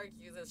she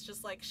argues, it's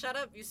just like, shut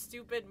up, you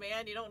stupid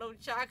man, you don't know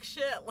jack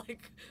shit.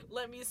 Like,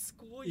 let me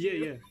school you.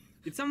 Yeah.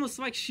 It's almost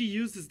like she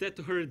uses that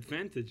to her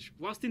advantage.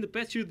 Whilst in the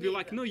past she would be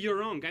like, no, you're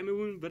wrong, I'm a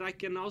woman, but I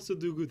can also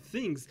do good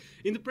things.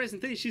 In the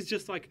present day, she's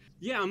just like,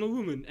 yeah, I'm a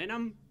woman, and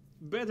I'm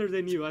better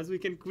than you, as we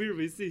can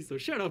clearly see, so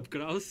shut up,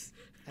 Kraus.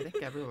 I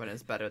think everyone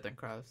is better than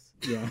Kraus.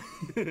 Yeah.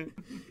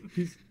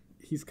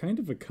 he's kind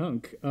of a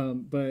cunk.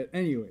 But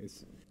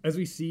anyways, as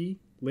we see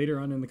later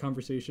on in the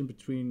conversation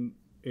between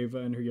Ava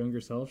and her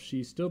younger self,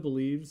 she still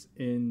believes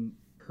in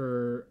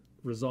her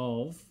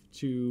resolve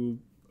to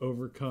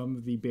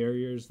overcome the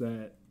barriers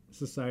that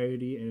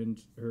society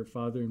and her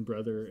father and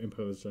brother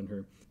imposed on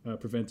her,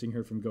 preventing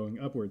her from going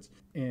upwards.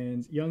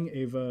 And young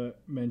Ava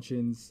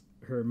mentions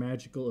her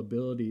magical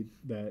ability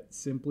that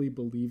simply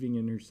believing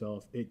in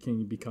herself, it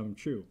can become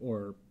true,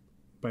 or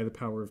by the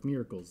power of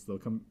miracles, they'll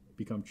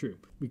become true.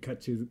 We cut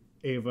to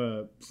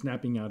Ava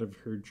snapping out of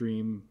her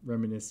dream,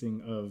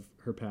 reminiscing of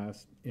her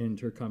past and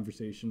her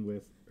conversation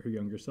with her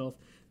younger self.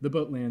 The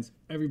boat lands,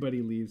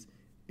 everybody leaves.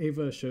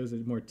 Ava shows a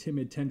more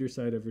timid, tender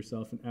side of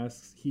herself and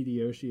asks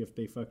Hideyoshi if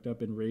they fucked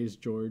up and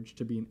raised George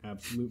to be an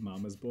absolute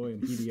mama's boy.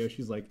 And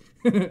Hideyoshi's like,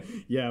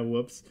 yeah,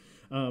 whoops.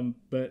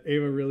 But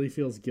Ava really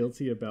feels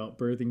guilty about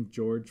birthing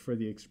George for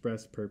the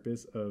express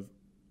purpose of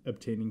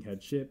obtaining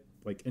headship.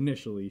 Like,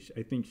 initially,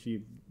 I think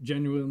she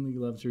genuinely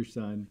loves her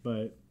son,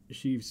 but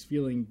she's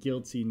feeling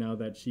guilty now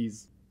that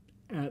she's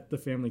at the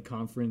family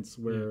conference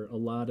where a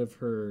lot of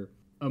her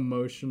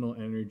emotional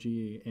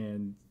energy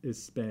and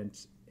is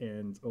spent,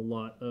 and a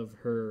lot of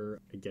her,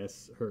 I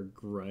guess, her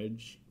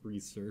grudge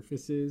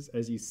resurfaces.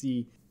 As you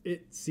see,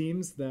 it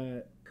seems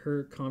that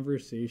her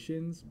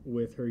conversations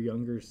with her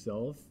younger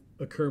self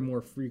occur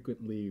more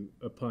frequently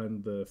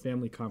upon the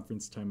family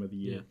conference time of the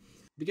year. Yeah.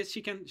 Because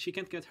she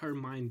can't get her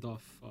mind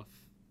off of,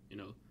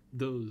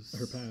 those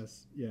Her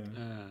past,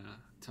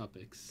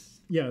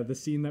 topics. Yeah, the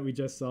scene that we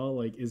just saw,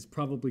 like, is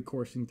probably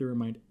coursing through her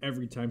mind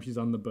every time she's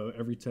on the boat,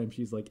 every time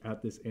she's, like,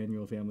 at this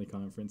annual family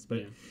conference.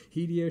 But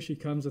Hideyoshi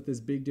comes with this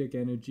big dick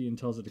energy and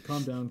tells her to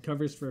calm down,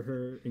 covers for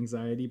her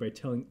anxiety by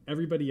telling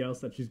everybody else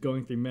that she's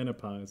going through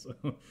menopause.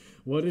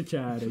 What a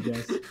Chad, I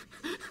guess.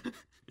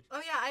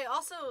 Oh yeah, I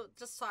also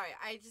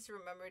I just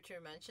remembered to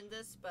mention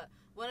this, but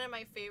one of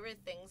my favorite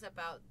things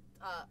about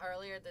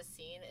earlier this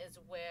scene is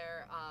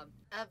where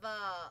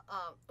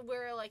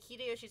where like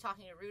Hideyoshi's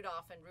talking to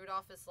Rudolph, and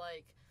Rudolph is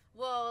like,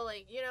 well,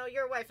 like,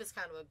 your wife is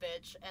kind of a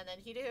bitch, and then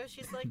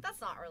Hideyoshi's like, that's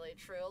not really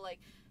true, like,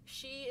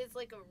 she is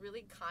like a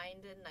really kind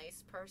and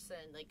nice person,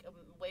 like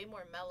way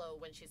more mellow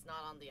when she's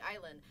not on the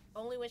island.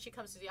 Only when she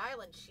comes to the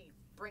island she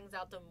brings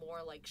out the more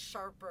like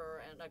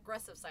sharper and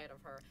aggressive side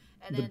of her,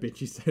 and the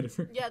bitchy side of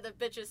her. Yeah, the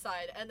bitchy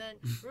side. And then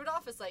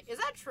Rudolph is like, is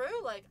that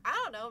true? Like, I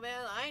don't know,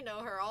 man, I know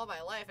her all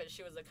my life and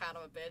she was a kind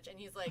of a bitch. And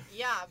he's like,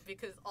 yeah,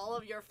 because all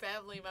of your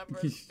family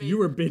members you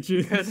were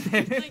bitches.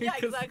 like, yeah,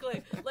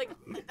 exactly, like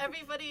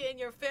everybody in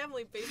your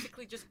family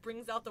basically just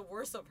brings out the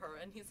worst of her.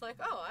 And he's like,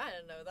 oh, I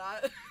didn't know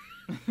that.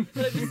 And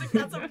I just think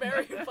that's a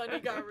very funny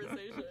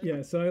conversation.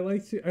 Yeah, so I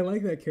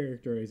like that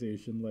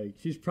characterization. Like,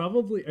 she's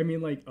probably, I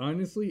mean, like,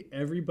 honestly,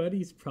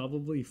 everybody's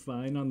probably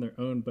fine on their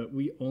own, but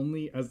we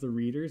only, as the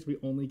readers, we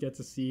only get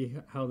to see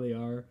how they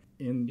are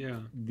in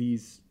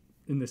this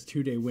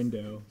 2-day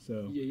window.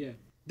 So yeah.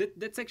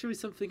 That's actually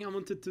something I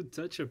wanted to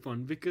touch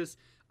upon, because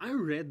I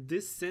read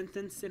this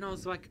sentence and I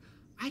was like,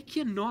 I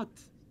cannot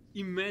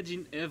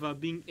imagine Eva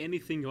being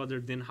anything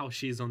other than how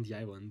she is on the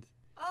island.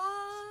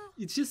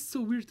 It's just so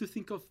weird to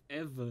think of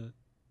Eva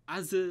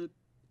as a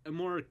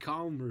more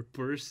calmer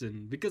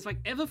person, because like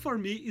Eva for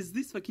me is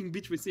this fucking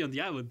bitch we see on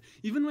the island.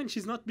 Even when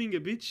she's not being a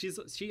bitch,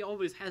 she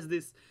always has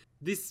this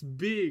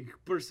big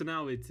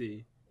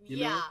personality. You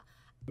know?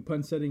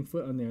 Upon setting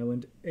foot on the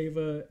island,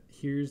 Ava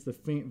hears the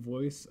faint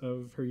voice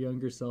of her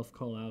younger self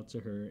call out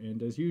to her,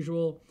 and as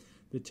usual,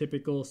 the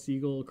typical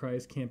seagull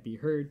cries can't be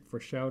heard,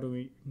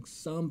 foreshadowing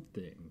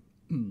something.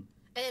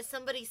 And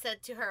somebody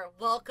said to her,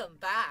 welcome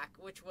back,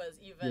 which was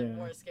even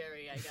more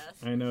scary, I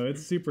guess. I know,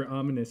 it's super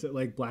ominous. It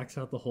like blacks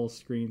out the whole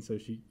screen so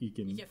you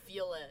can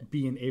feel it.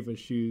 Be in Ava's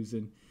shoes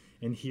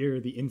and hear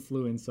the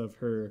influence of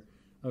her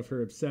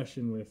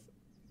obsession with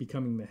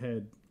becoming the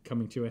head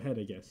coming to a head,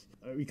 I guess.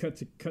 We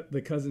cut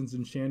the cousins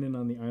and Shannon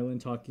on the island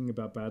talking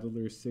about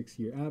Battler's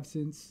 6-year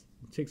absence.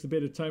 It takes a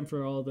bit of time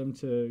for all of them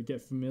to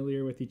get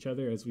familiar with each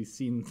other, as we've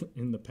seen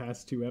in the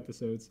past 2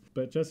 episodes.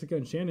 But Jessica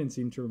and Shannon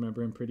seem to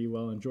remember him pretty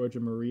well, and George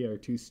and Maria are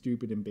too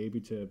stupid and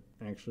baby to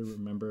actually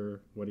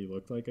remember what he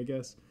looked like, I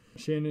guess.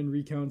 Shannon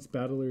recounts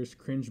Battler's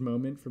cringe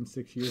moment from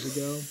 6 years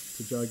ago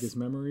to jog his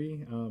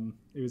memory.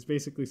 It was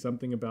basically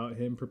something about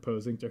him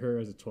proposing to her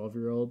as a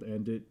 12-year-old,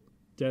 and it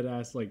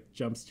deadass like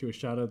jumps to a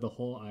shot of the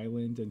whole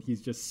island and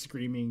he's just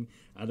screaming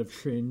out of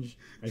cringe.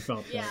 I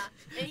felt that. Yeah,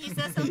 and he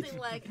says something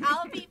like,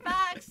 I'll be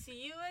back, see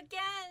you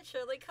again,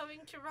 surely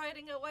coming to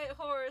riding a white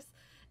horse.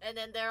 And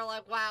then they're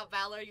like, wow,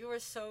 Battler, you were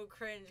so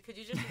cringe. Could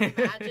you just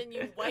imagine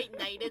you white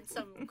knighted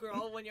some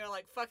girl when you're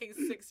like fucking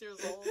 6 years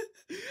old?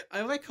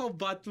 I like how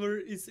Battler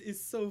is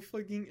so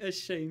fucking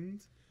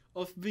ashamed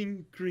of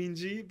being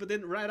cringy, but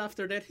then right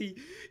after that he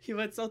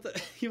lets out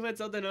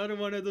another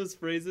one of those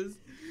phrases.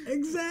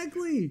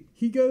 Exactly.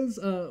 He goes,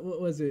 what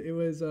was it? It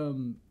was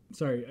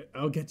sorry,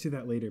 I'll get to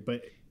that later,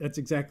 but that's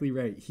exactly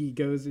right. He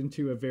goes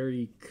into a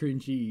very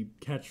cringy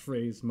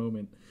catchphrase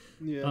moment.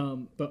 Yeah.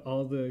 But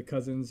all the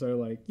cousins are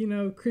like,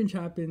 cringe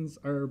happens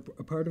are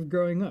a part of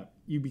growing up.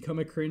 You become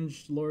a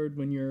cringe lord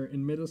when you're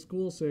in middle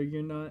school, so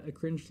you're not a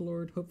cringe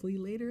lord hopefully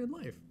later in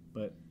life.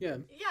 But Yeah.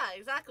 Yeah,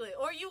 exactly.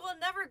 Or you will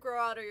never grow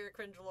out of your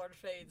cringe lord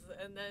phase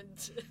and then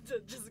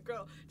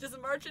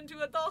just march into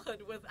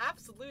adulthood with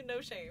absolute no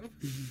shame.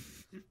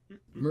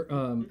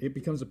 it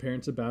becomes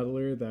apparent to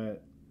Battler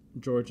that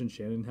George and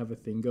Shannon have a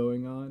thing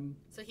going on.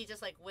 So he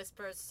just like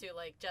whispers to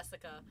like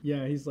Jessica.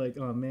 Yeah, he's like,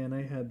 oh man,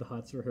 I had the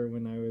hots for her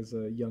when I was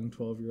a young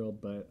 12-year-old,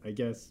 but I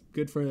guess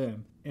good for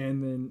them.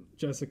 And then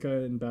Jessica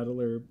and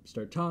Battler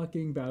start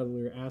talking.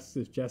 Battler asks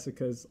if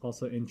Jessica's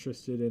also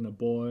interested in a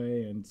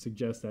boy and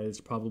suggests that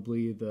it's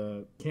probably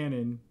the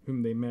Canon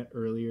whom they met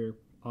earlier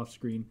off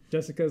screen.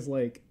 Jessica's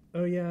like,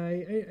 oh yeah,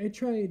 I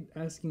tried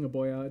asking a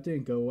boy out, it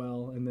didn't go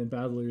well. And then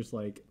Battler's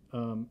like,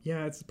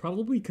 yeah, it's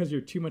probably because you're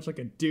too much like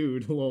a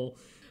dude, lol.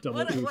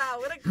 What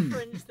a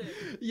cringe thing.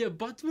 Yeah,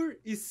 Butler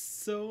is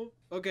so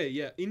okay.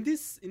 Yeah, in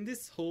this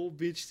whole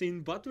beach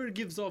scene, Butler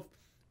gives off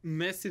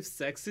massive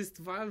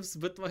sexist vibes.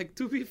 But like,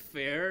 to be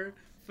fair,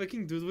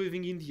 fucking dude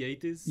living in the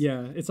 80s.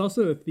 Yeah, it's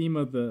also a theme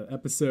of the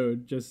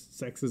episode, just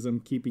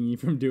sexism keeping you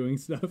from doing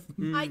stuff.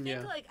 I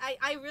think like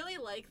I really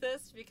like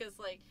this because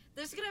like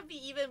there's gonna be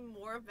even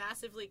more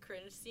massively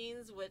cringe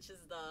scenes, which is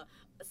the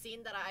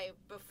scene that I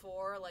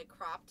before like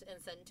cropped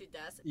and sent to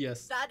Des.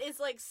 Yes. That is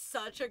like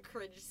such a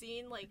cringe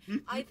scene. Like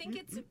I think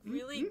it's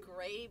really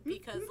great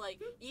because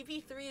like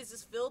EP3 is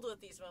just filled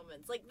with these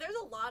moments. Like there's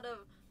a lot of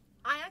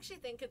I actually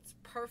think it's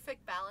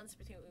perfect balance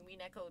between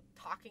Umineko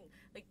talking,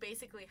 like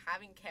basically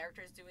having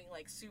characters doing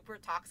like super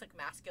toxic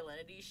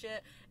masculinity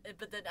shit,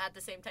 but then at the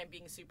same time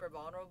being super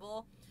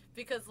vulnerable.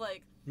 Because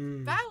like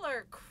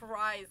Battler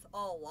cries a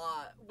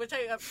lot, which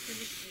I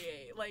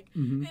appreciate. Like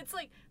it's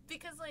like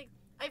because like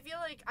I feel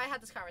like I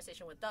had this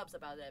conversation with Dubs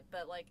about it,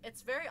 but like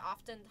it's very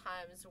often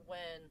times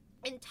when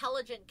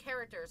intelligent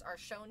characters are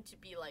shown to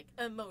be like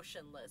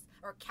emotionless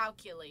or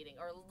calculating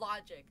or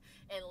logic,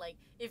 and like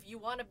if you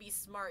want to be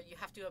smart you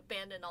have to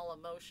abandon all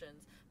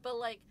emotions, but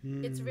like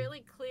it's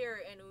really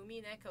clear in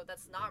Umineko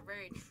that's not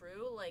very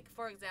true. Like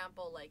for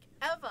example, like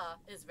Eva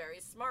is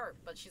very smart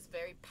but she's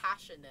very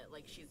passionate,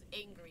 like she's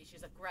angry,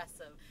 she's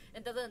aggressive,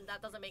 and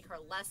that doesn't make her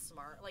less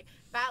smart. Like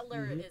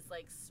Battler is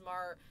like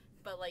smart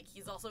but like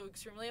he's also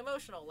extremely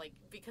emotional, like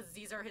because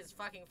these are his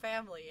fucking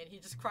family and he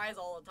just cries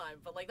all the time,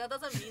 but like that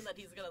doesn't mean that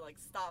he's gonna like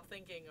stop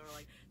thinking or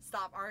like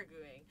stop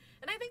arguing.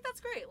 And I think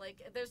that's great.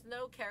 Like there's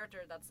no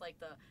character that's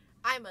like the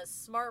I'm a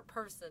smart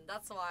person,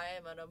 that's why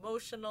I'm an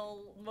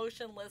emotional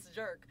motionless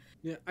jerk.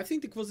 Yeah, I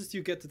think the closest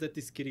you get to that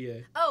is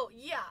Kirie. Oh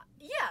yeah,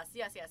 yes.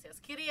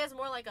 Kirie is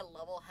more like a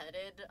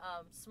level-headed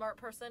smart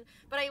person,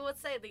 but I would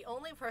say the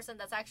only person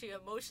that's actually a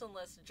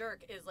motionless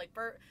jerk is like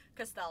Bert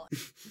Costello.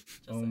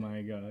 Oh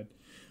my god.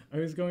 I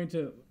was going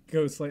to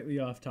go slightly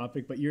off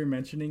topic, but you're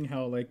mentioning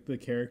how like the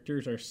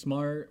characters are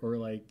smart or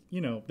like,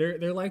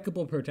 they're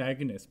likable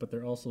protagonists, but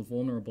they're also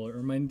vulnerable. It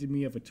reminded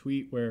me of a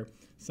tweet where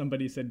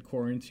somebody said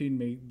quarantine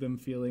made them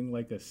feeling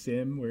like a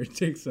sim, where it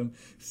takes them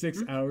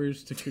 6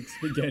 hours to cook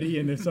spaghetti,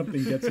 and if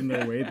something gets in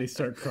their way, they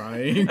start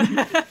crying.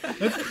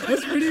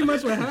 that's pretty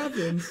much what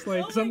happens.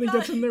 Like something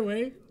gets in their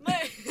way,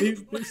 they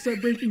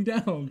start breaking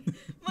down.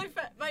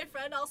 My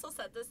friend also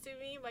said this to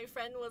me. My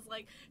friend was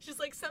like, she's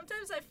like,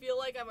 sometimes I feel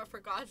like I'm a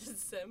forgotten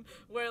sim,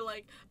 where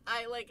like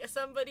I like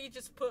somebody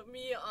just put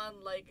me on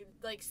like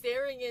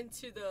staring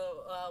into the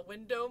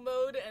window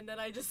mode, and then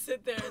I just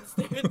sit there and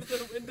stare into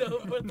the window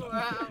for 4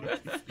 hours.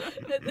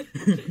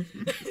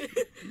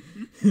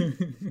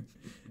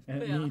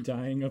 At me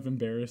dying of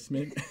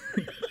embarrassment.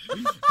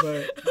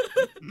 But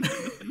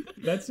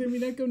that's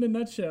Umineko in a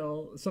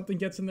nutshell. Something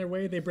gets in their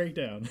way, they break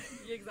down.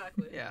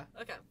 Exactly. Yeah.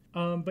 Okay.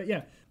 But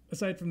yeah,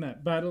 aside from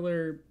that,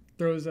 Battler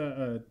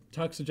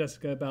talks to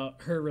Jessica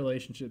about her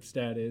relationship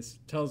status,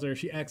 tells her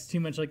she acts too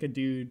much like a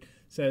dude,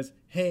 says,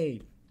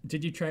 hey,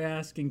 did you try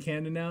asking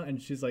Canon out?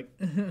 And she's like,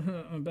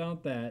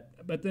 about that.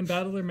 But then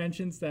Battler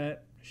mentions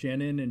that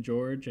Shannon and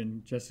George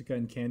and Jessica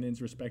and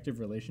Canon's respective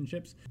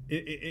relationships,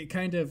 it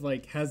kind of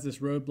like has this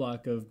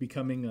roadblock of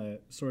becoming a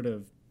sort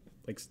of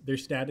like their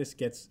status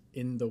gets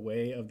in the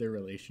way of their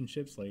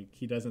relationships. Like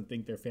he doesn't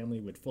think their family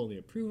would fully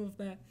approve of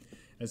that,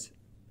 as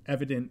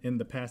evident in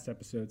the past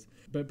episodes.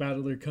 But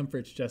Battler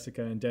comforts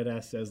Jessica, and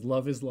Deadass says,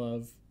 love is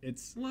love.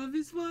 It's love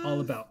is love. All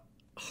about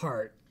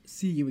heart.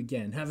 See you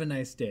again. Have a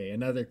nice day.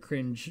 Another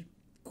cringe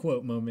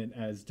quote moment,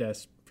 as Des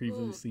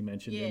previously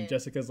mentioned. Yeah. And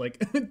Jessica's like,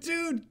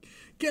 dude,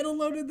 get a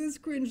load of this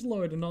cringe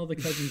lord. And all the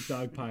cousins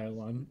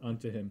dogpile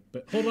onto him.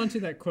 But hold on to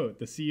that quote,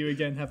 the see you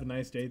again, have a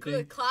nice day thing.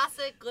 Good,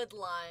 classic, good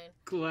line.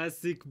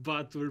 Classic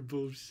Butler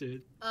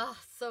bullshit. Oh,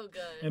 so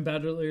good. And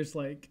Battler's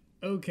like,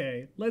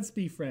 okay, let's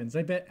be friends.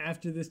 I bet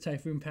after this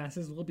typhoon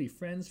passes, we'll be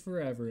friends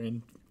forever.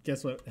 And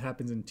guess what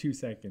happens in 2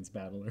 seconds,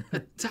 Battler?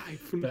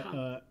 Typhoon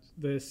Hawk.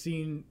 The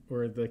scene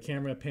where the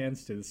camera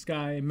pans to the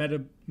sky,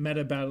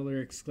 Meta Battler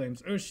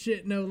exclaims, "Oh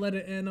shit, no, let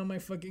it end, oh my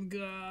fucking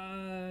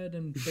god!"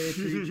 And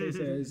Beatrice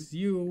says,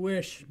 "You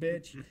wish,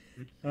 bitch."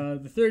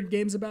 The third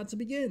game's about to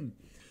begin.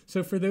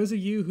 So for those of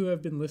you who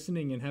have been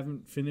listening and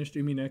haven't finished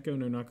Umineko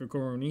no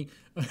Nakakoro ni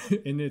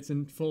in its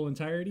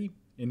entirety,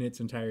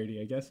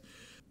 I guess,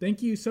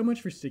 thank you so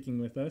much for sticking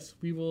with us.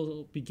 We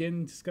will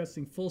begin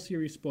discussing full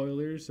series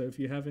spoilers, so if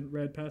you haven't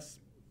read past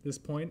this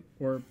point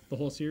or the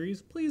whole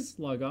series, please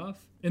log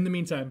off. In the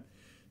meantime,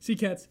 see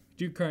cats,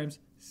 do crimes.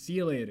 See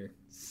you later.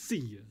 See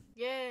ya.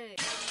 Yay.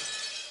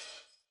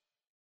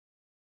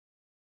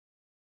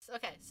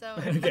 Okay, so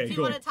Okay, if you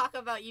cool. want to talk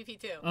about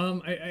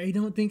UP2. I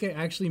don't think I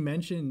actually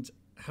mentioned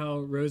how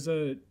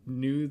Rosa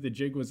knew the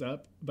jig was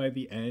up by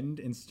the end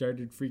and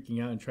started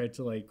freaking out and tried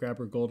to like grab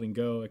her gold and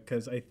go,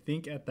 because I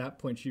think at that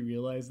point she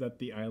realized that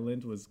the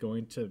island was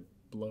going to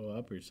blow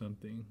up or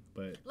something.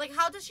 But Like,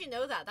 how does she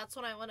know that? That's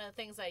one of the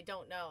things I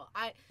don't know.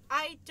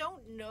 I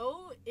don't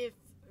know if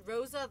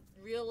Rosa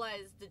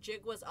realized the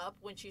jig was up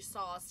when she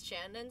saw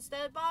Shannon's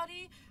dead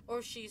body, or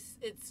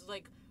it's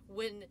like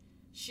when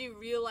she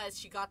realized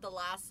she got the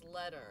last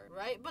letter,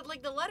 right? But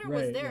like the letter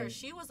was Right, there. right.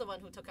 She was the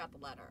one who took out the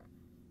letter.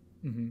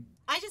 mm-hmm.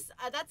 I just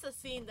that's a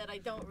scene that I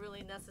don't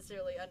really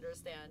necessarily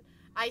understand.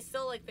 I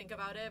still like think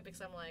about it because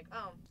I'm like,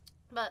 oh,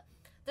 but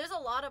there's a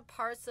lot of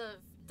parts of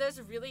there's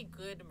really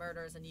good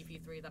murders in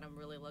EP3 that I'm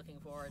really looking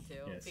forward to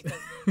Yes.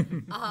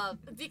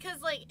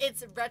 because like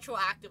it's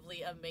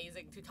retroactively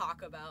amazing to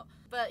talk about.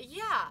 But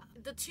yeah,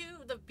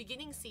 the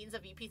beginning scenes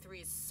of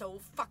EP3 is so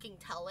fucking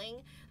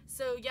telling.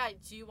 So yeah,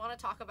 do you want to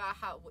talk about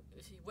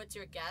what's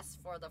your guess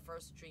for the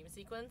first dream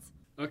sequence?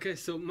 Okay,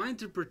 so my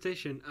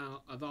interpretation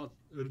about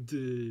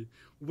the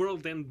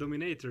World End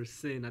Dominator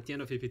scene at the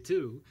end of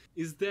AP2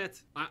 is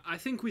that I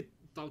think we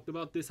talked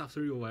about this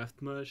after you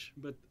left, Mush,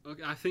 but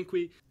okay, I think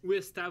we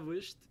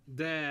established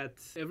that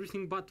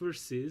everything Butler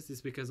sees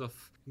is because of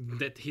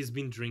that he's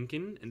been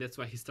drinking, and that's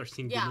why he starts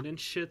seeing demon and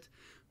shit.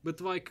 But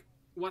like,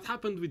 what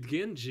happened with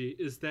Genji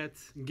is that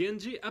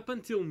Genji, up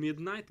until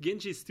midnight,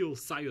 Genji is still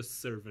Sayo's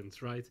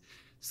servant, right?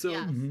 So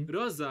Yes.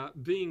 Rosa,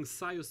 being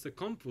Sayo's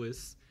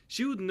accomplice,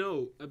 she would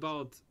know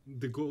about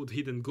the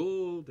hidden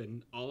gold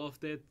and all of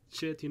that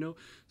shit, you know?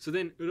 So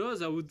then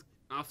Rosa would,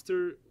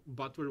 after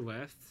Butler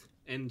left,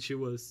 and she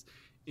was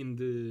in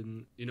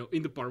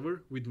the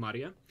parlor with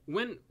Maria,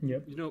 when,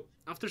 Yep.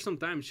 after some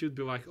time, she would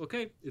be like,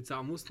 okay, it's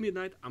almost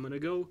midnight, I'm gonna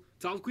go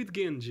talk with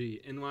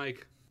Genji, and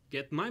like,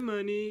 get my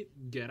money,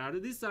 get out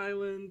of this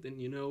island,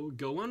 and,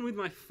 go on with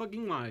my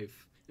fucking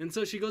life. And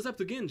so she goes up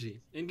to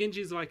Genji, and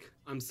Genji's like,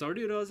 I'm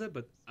sorry, Rosa,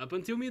 but up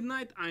until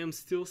midnight, I am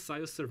still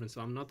Sayo's servant, so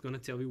I'm not gonna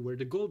tell you where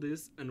the gold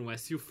is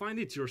unless you find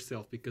it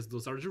yourself, because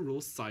those are the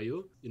rules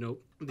Sayo,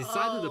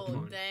 decided Oh,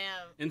 upon.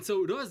 damn. And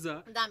so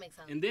Rosa, That makes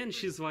sense. and then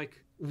she's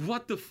like,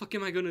 what the fuck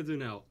am I gonna do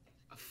now?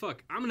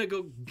 Fuck, I'm gonna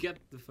go get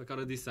the fuck out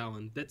of this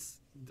island. That's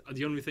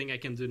the only thing I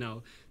can do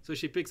now. So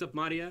she picks up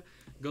Maria,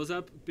 goes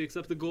up, picks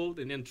up the gold,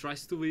 and then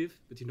tries to leave.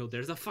 But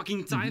there's a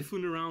fucking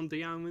typhoon around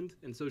the island,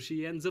 and so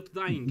she ends up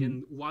dying.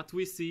 And what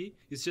we see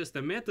is just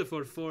a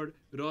metaphor for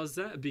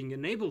Rosa being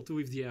unable to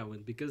leave the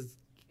island, because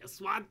guess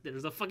what?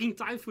 There's a fucking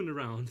typhoon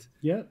around.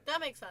 Yep. That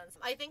makes sense.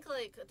 I think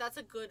like that's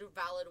a good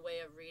valid way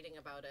of reading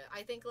about it.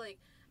 I think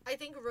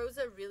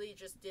Rosa really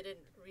just didn't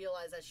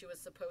realize that she was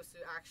supposed to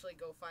actually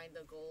go find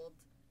the gold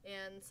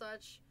and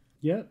such.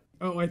 Yep.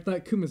 Oh, I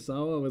thought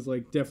Kumasawa was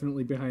like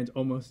definitely behind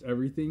almost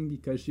everything,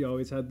 because she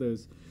always had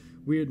those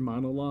weird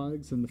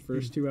monologues in the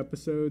first 2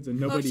 episodes, and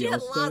nobody she had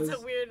else lots does.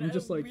 of weird, I'm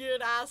just like,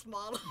 weird ass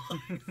monologues.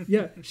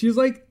 yeah, she's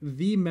like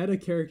the meta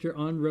character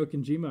on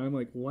Rokenjima. I'm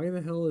like, why the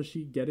hell is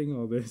she getting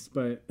all this?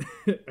 But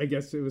I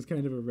guess it was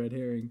kind of a red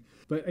herring.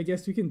 But I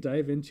guess we can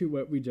dive into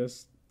what we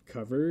just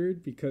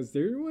covered, because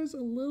there was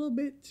a little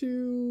bit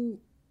to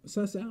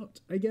suss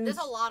out, I guess. There's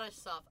a lot of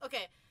stuff.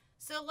 Okay,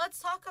 so let's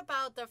talk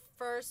about the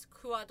first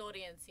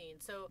Kuadorian scene.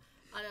 So,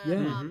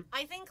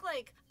 I think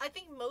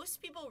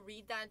most people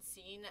read that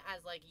scene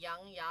as like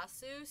young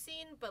Yasu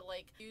scene, but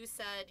like you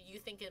said, you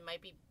think it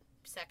might be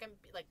second,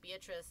 like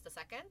Beatrice the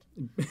second.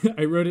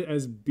 I wrote it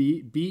as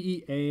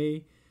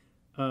BEA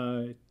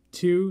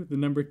 2, the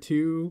number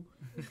 2,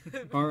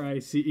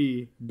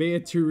 RICE,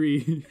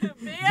 Beatrice.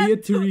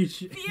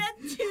 Beatrice.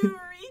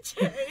 Beatrice.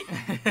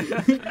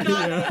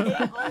 God, I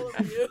hate all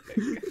of you.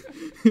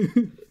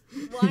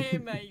 Why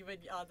am I even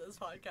on this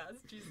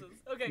podcast? Jesus.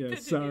 Okay, Yeah,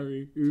 continue.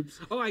 sorry. Oops.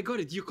 Oh, I got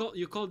it. You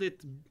called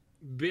it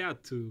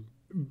Beatu.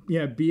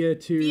 Yeah,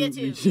 Beatu.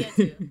 Beatu.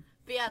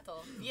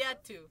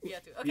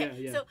 Okay,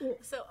 Yeah.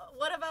 so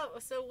what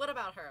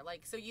about her?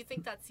 Like, so you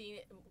think that scene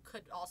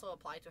could also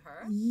apply to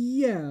her?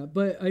 Yeah,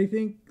 but I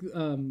think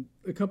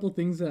a couple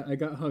things that I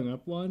got hung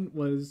up on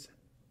was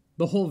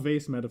the whole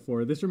vase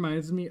metaphor. This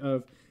reminds me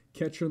of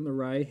Catcher in the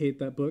Rye. Hate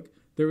that book.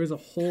 There was a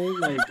whole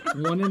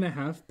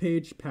 1.5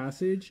 page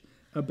passage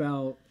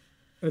about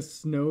a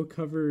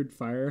snow-covered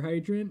fire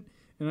hydrant,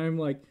 and I'm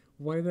like,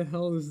 why the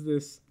hell is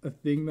this a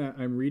thing that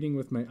I'm reading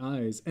with my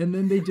eyes? And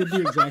then they did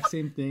the exact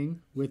same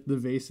thing with the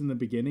vase in the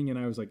beginning, and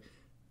I was like,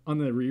 on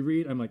the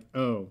reread, I'm like,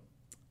 oh,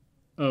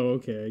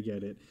 okay, I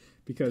get it.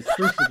 Because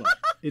first of all,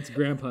 it's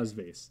Grandpa's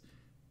vase.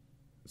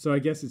 So I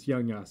guess it's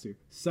young Yasu.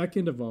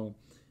 Second of all,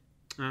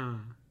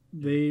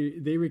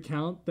 they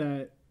recount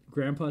that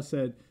Grandpa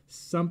said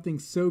something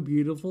so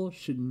beautiful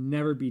should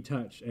never be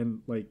touched.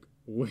 And like,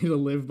 way to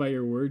live by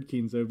your word,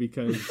 Kinzo,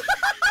 because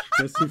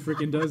guess who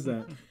freaking does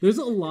that? There's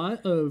a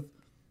lot of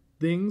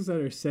things that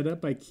are set up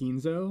by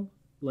Kinzo,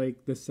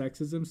 like the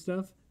sexism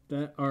stuff,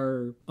 that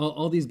are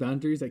all these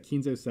boundaries that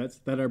Kinzo sets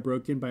that are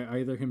broken by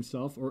either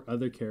himself or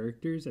other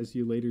characters, as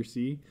you later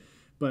see.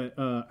 But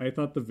I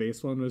thought the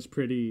vase one was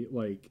pretty,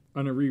 like,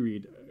 on a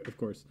reread, of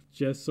course,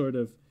 just sort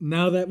of,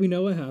 now that we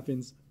know what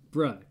happens,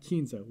 bruh,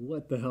 Kinzo,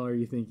 what the hell are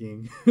you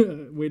thinking?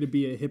 Way to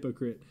be a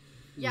hypocrite.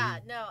 Yeah,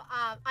 no,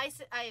 I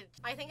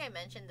think I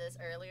mentioned this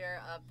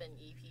earlier up in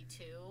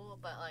EP2,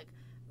 but, like,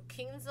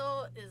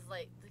 Kinzo is,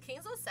 like, the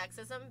Kinzo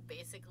sexism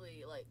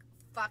basically, like,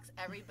 fucks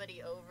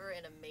everybody over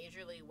in a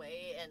majorly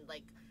way, and,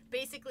 like,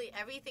 basically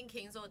everything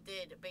Kinzo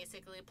did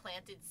basically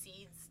planted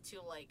seeds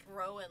to, like,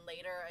 grow in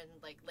later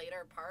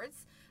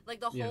parts. Like,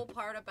 the whole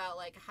part about,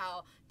 like,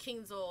 how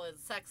Kinzo is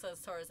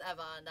sexist towards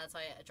Eva, and that's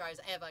why it drives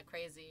Eva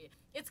crazy.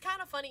 It's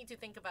kind of funny to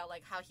think about,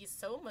 like, how he's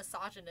so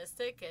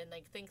misogynistic and,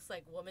 like, thinks,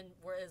 like, woman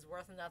is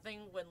worth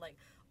nothing when, like,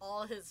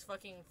 all his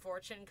fucking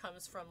fortune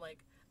comes from,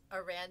 like,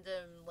 a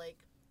random, like,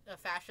 a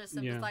fascist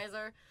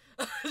sympathizer.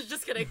 Yeah.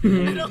 Just kidding.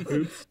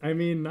 Oops. I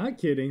mean, not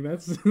kidding.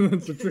 That's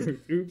the truth.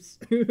 Oops.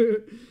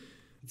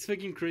 It's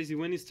fucking crazy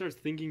when you start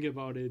thinking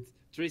about it,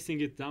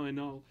 tracing it down and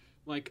all.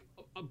 Like,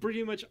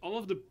 pretty much all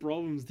of the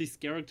problems these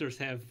characters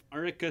have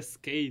are a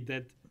cascade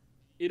that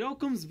it all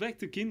comes back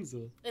to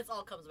Kinzo. It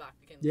all comes back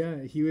to Kinzo.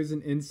 Yeah, he was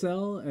an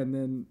incel, and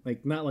then,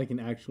 like, not like an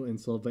actual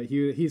incel, but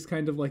he's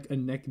kind of like a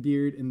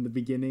neckbeard in the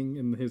beginning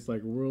in his,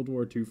 like, World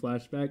War II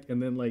flashback,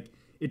 and then, like,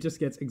 it just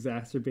gets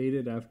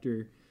exacerbated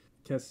after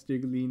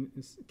Castiglione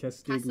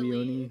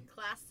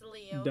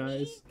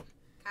dies.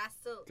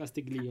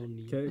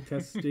 Castiglione.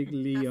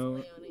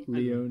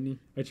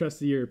 I trust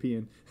the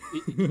European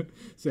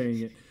saying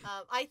it.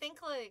 I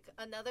think, like,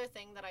 another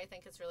thing that I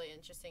think is really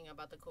interesting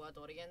about the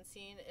Kuwadorian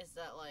scene is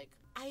that, like,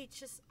 I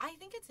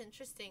think it's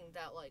interesting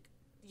that, like,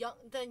 young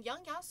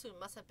Yasu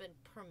must have been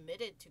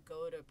permitted to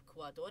go to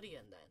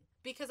Kuwadorian then,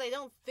 because I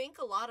don't think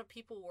a lot of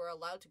people were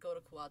allowed to go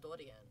to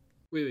Kuwadorian.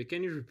 Wait,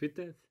 can you repeat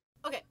that?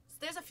 Okay, so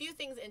there's a few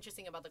things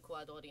interesting about the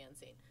Kuwadorian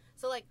scene.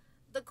 So, like,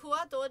 the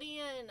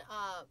Kuwadorian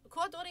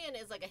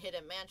is like a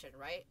hidden mansion,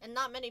 right? And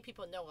not many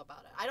people know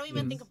about it. I don't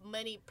even think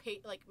many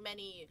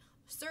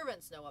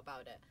servants know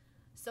about it.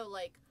 So,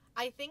 like,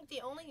 I think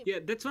the only... Yeah,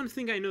 that's one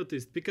thing I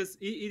noticed, because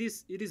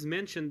it is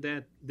mentioned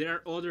that there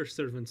are other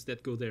servants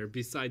that go there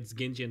besides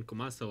Genji and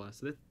Komasawa.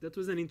 So that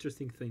was an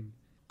interesting thing.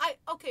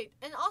 Okay,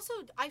 and also,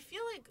 I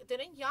feel like,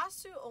 didn't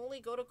Yasu only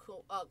go to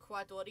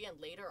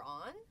Kuwadorian later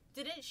on?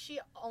 Didn't she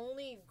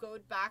only go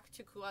back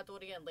to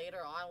Kuwadorian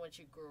later on when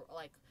she grew,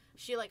 like,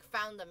 she, like,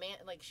 found the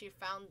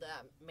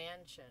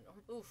mansion?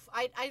 Oof,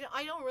 I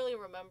don't really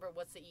remember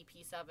what's the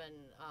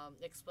EP7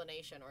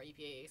 explanation or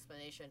EPA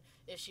explanation,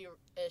 if she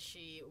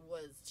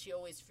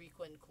always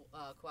frequented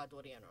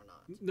Kuwadorian or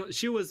not. No,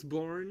 she was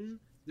born,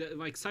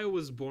 like, Sayo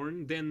was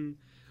born, then...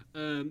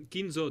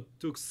 Kinzo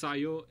took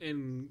Sayo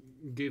and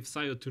gave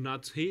Sayo to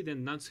Natsuhi,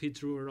 then Natsuhi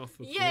threw her off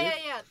a cliff.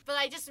 Yeah. But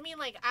I just mean,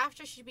 like,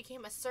 after she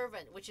became a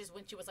servant, which is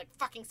when she was, like,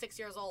 fucking 6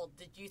 years old,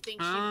 did you think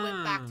she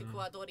went back to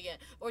Kuwadorian?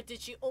 Or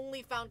did she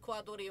only found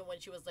Kuwadorian when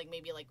she was, like,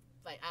 maybe, like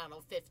I don't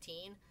know,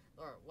 15?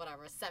 Or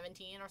whatever,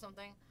 17 or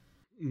something?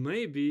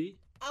 Maybe.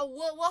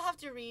 We'll have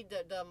to read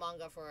the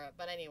manga for it,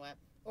 but anyway.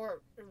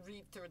 Or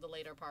read through the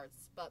later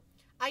parts, but...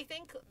 I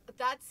think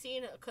that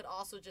scene could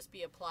also just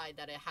be applied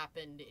that it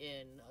happened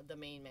in the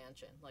main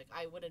mansion. Like,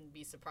 I wouldn't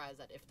be surprised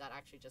that if that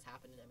actually just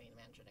happened in the main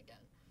mansion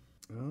again.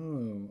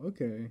 Oh,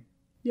 okay.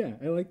 Yeah,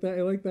 I like that.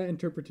 I like that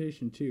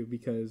interpretation too,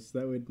 because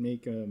that would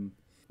make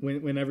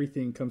when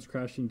everything comes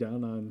crashing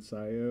down on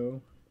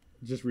Sayo,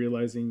 just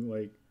realizing,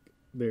 like,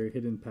 their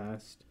hidden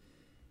past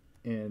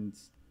and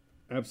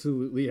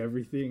absolutely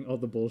everything, all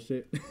the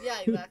bullshit. Yeah,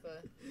 exactly.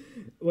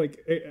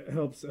 Like, it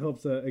helps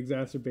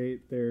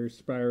exacerbate their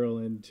spiral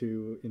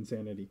into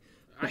insanity.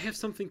 I have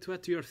something to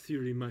add to your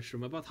theory,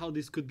 Mushroom, about how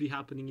this could be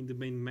happening in the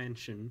main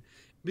mansion.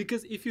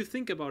 Because if you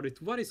think about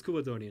it, what is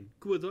Kuwadorian?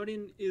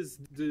 Kuwadorian is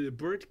the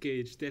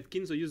birdcage that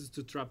Kinzo uses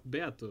to trap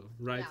Beato,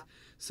 right? Yeah.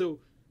 So,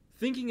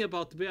 thinking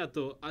about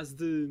Beato as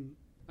the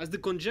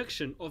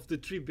conjunction of the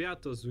three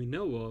Beatos we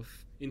know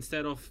of,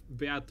 instead of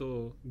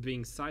Beato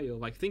being Sayo,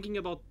 like, thinking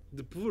about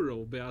the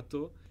plural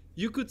Beato,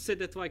 you could say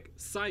that, like,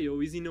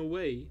 Sayo is in a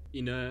way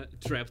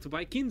trapped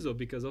by Kinzo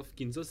because of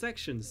Kinzo's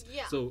actions.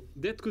 Yeah. So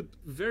that could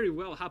very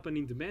well happen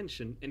in the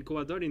mansion, and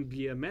Kuwadorian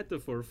be a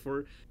metaphor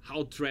for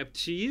how trapped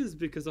she is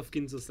because of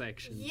Kinzo's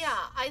actions. Yeah,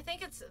 I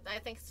think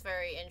it's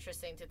very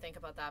interesting to think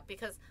about that,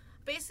 because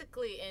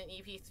basically in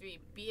EP3,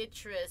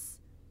 Beatrice,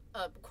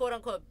 quote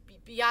unquote,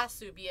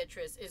 Yasu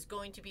Beatrice is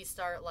going to be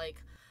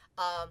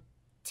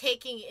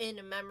taking in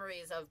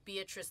memories of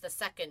Beatrice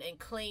II and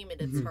claiming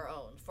it's her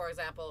own. For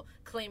example,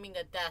 claiming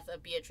the death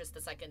of Beatrice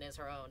II is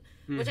her own,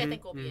 which I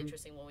think will be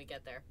interesting when we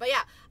get there. But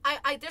yeah,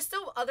 I there's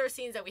still other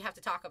scenes that we have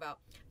to talk about.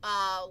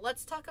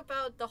 Let's talk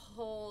about the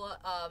whole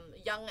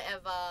young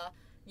Eva,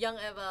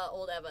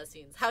 old Eva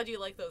scenes. How do you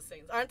like those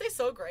scenes? Aren't they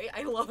so great?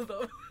 I love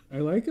them. I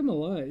like them a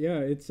lot. Yeah,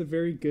 it's a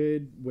very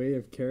good way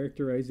of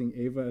characterizing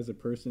Eva as a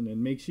person,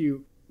 and makes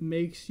you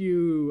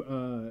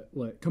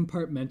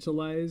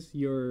compartmentalize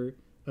your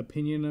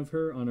opinion of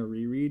her on a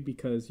reread,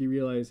 because you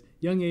realize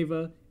young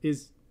Eva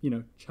is,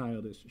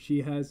 childish.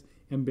 She has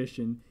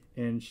ambition,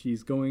 and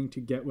she's going to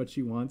get what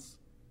she wants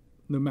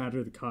no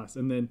matter the cost.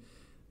 And then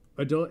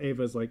adult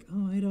Ava's like,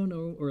 oh, I don't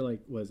know, or like,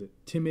 was it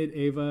timid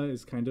Ava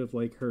is kind of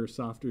like her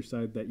softer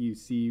side that you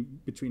see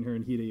between her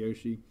and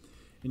Hideyoshi,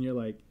 and you're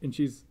like, and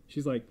she's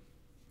like,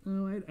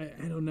 oh, I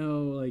don't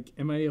know, like,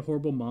 am I a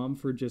horrible mom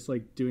for just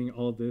like doing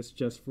all this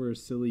just for a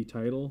silly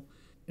title?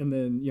 And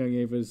then young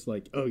Ava's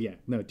like, oh yeah,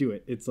 no, do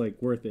it, it's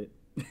like worth it.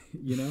 I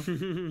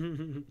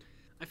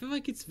feel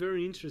like it's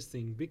very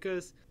interesting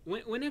because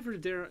whenever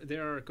there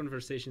are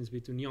conversations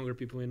between younger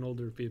people and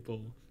older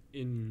people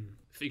in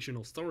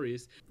fictional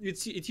stories,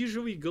 it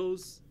usually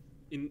goes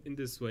in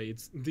this way.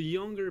 It's the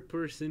younger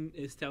person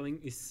is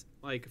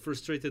like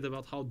frustrated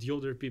about how the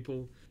older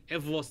people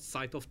have lost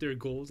sight of their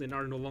goals and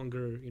are no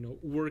longer,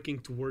 working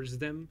towards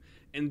them,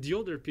 and the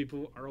older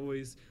people are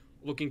always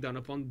looking down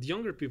upon the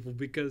younger people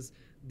because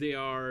they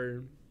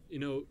are,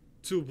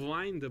 too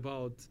blind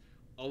about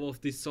all of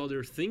these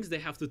other things they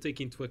have to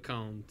take into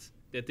account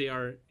that they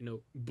are,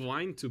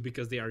 blind to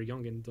because they are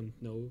young and don't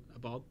know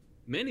about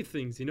many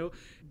things,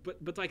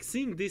 but like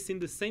seeing this in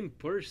the same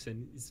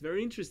person is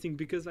very interesting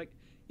because like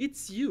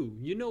it's you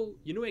know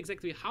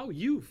exactly how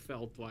you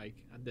felt like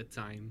at that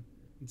time,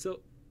 and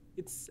so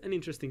it's an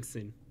interesting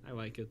scene. I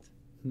like it.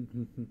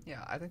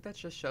 Yeah, I think that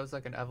just shows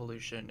like an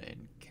evolution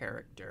in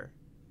character,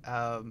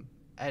 and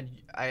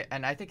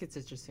I think it's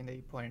interesting that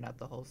you pointed out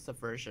the whole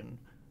subversion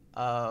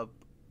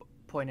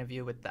point of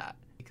view with that,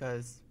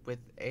 because with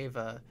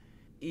Ava,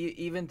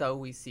 even though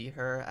we see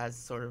her as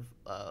sort of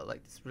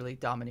like this really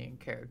dominating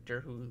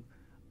character who,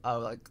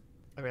 like,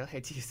 I really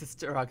hate to use this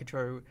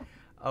derogatory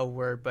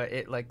word, but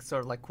it like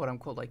sort of like quote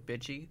unquote like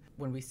bitchy,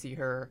 when we see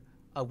her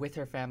with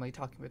her family,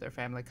 talking with her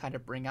family, kind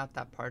of bring out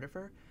that part of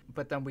her.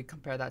 But then we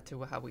compare that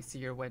to how we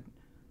see her when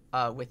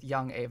with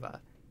young Ava,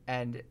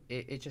 and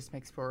it just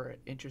makes for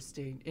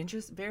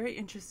very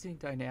interesting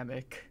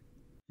dynamic.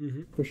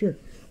 For sure.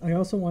 I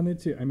also wanted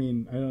to, I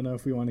don't know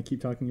if we want to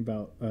keep talking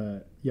about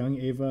young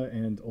Ava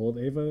and old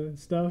Ava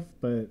stuff,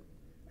 but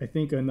I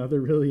think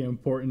another really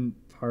important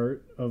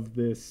part of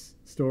this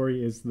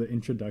story is the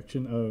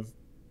introduction of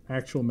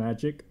actual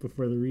magic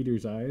before the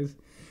reader's eyes.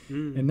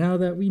 And now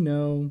that we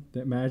know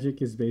that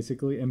magic is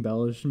basically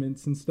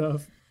embellishments and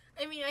stuff,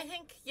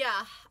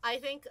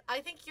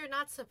 I think you're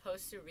not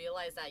supposed to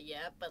realize that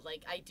yet, but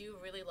like I do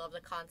really love the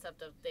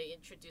concept of they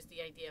introduce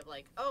the idea of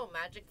like, oh,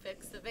 magic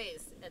fixed the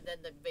vase, and then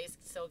the vase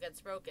still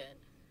gets broken,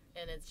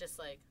 and it's just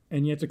like,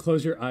 and you have to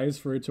close your eyes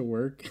for it to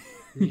work.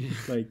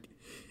 Like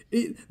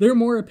there are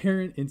more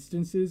apparent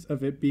instances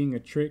of it being a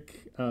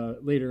trick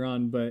later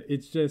on, but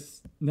it's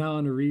just now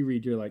on a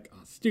reread you're like,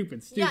 oh,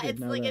 stupid. Yeah,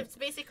 it's like it's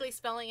basically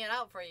spelling it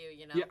out for you,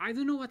 Yeah, I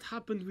don't know what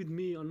happened with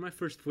me on my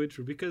first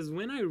playthrough, because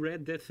when I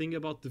read that thing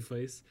about the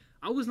face,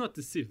 I was not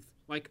deceived.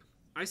 Like,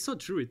 I saw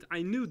through it.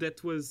 I knew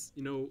that was,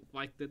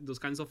 like those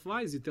kinds of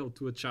lies you tell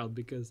to a child,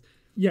 because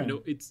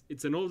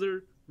it's an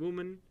older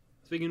woman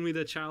speaking with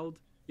a child.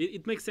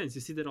 It makes sense.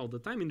 You see that all the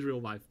time in real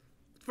life.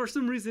 For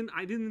some reason,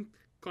 I didn't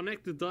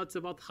connect the dots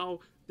about how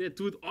that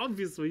would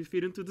obviously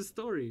fit into the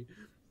story,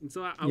 and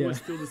so I was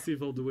still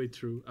deceived all the way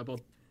through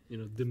about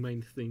the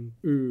main thing.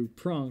 Ooh,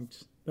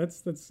 prompt.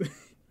 That's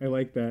I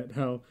like that,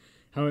 how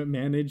it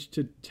managed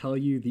to tell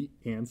you the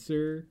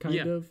answer kind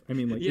of.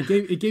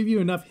 It gave you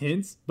enough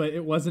hints, but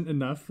it wasn't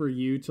enough for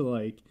you to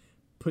like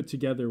put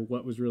together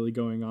what was really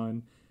going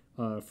on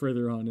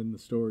further on in the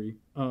story.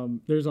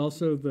 There's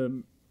also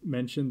the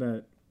mention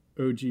that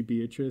OG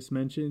Beatrice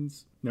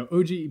mentions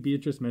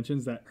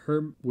that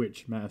her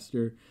witch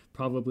master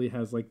probably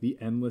has like the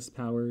endless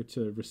power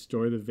to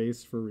restore the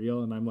vase for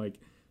real, and I'm like,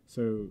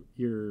 so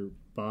your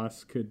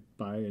boss could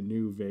buy a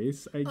new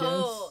vase, I guess?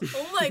 Oh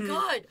my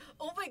god,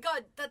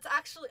 that's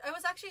actually, I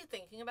was actually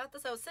thinking about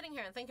this. I was sitting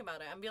here and thinking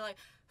about it and be like,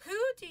 who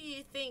do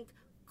you think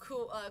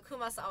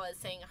Kumasawa is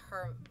saying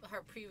her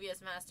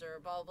previous master,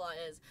 blah, blah,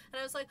 is? And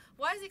I was like,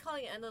 why is he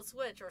calling it Endless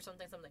Witch or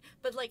something?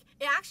 But, like,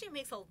 it actually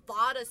makes a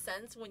lot of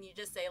sense when you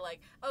just say, like,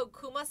 oh,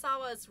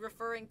 Kumasawa is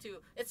referring to,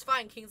 it's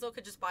fine, Kingzo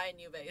could just buy a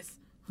new vase.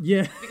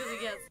 Yeah.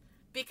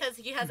 Because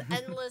he has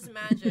endless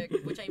magic,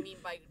 which I mean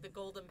by the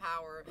golden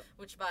power,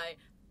 which by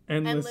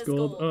endless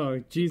gold.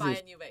 Oh, Jesus. Buy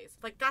a new vase.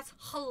 Like, that's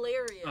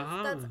hilarious.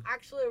 That's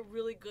actually a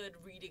really good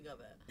reading of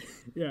it.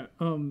 Yeah.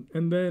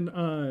 And then,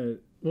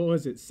 what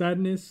was it?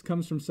 Sadness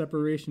comes from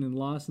separation and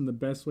loss, and the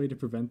best way to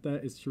prevent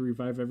that is to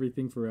revive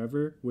everything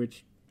forever,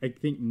 which I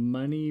think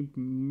money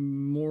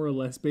more or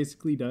less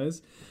basically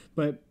does.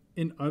 But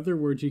in other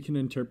words, you can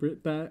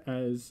interpret that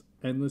as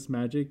endless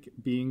magic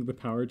being the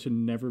power to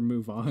never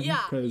move on.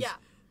 Yeah, Because yeah.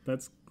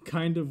 that's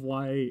kind of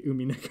why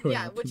Umineko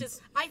Yeah, happens. which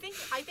is I think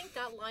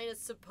that line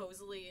is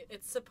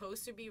it's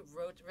supposed to be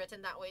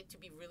written that way to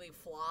be really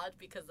flawed,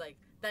 because like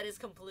that is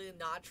completely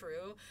not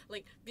true.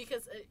 Like,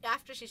 because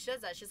after she says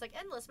that, she's like,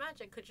 endless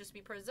magic could just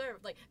be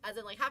preserved, like as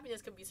in like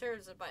happiness can be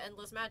served by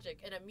endless magic,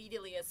 and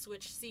immediately it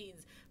switched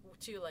scenes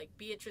to like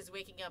Beatrice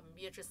waking up, and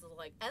Beatrice is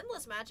like,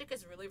 endless magic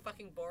is really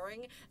fucking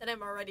boring, and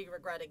I'm already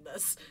regretting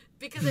this,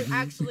 because it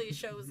actually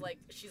shows like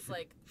she's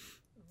like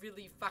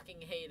really fucking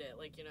hate it,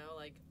 like, you know,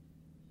 like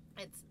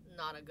it's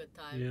not a good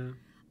time. Yeah.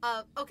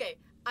 Okay,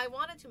 I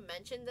wanted to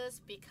mention this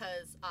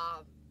because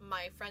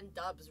my friend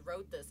Dubs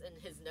wrote this in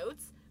his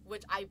notes,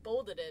 which I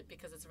bolded it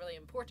because it's really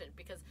important,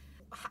 because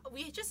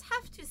we just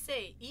have to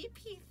say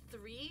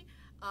EP3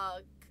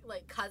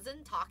 like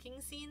cousin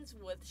talking scenes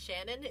with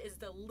Shannon is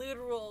the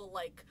literal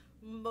like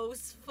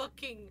most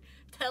fucking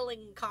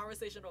telling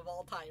conversation of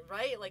all time,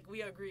 right? Like,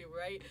 we agree,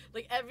 right?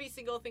 Like, every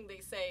single thing they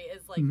say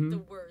is like the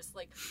worst.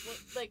 Like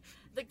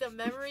the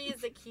memory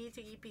is the key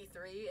to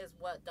EP3 is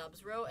what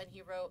Dubs wrote, and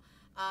he wrote,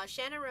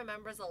 Shannon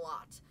remembers a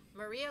lot.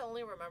 Maria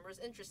only remembers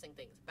interesting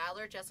things.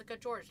 Valor, Jessica,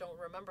 George don't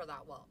remember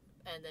that well.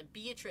 And then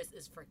Beatrice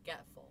is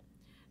forgetful.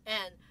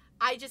 And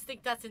I just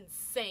think that's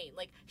insane.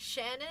 Like,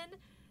 Shannon,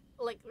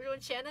 like, when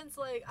Shannon's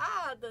like,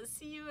 the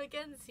see you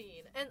again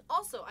scene. And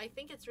also, I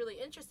think it's really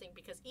interesting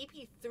because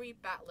EP3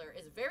 Battler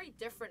is very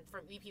different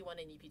from EP1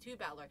 and EP2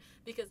 Battler.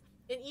 Because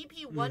in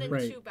EP1 and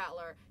 2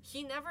 Battler,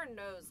 he never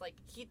knows, like,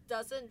 he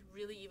doesn't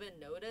really even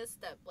notice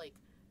that, like,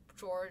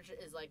 George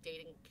is like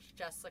dating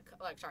Jessica.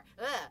 Like, sorry,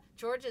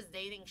 George is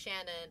dating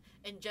Shannon,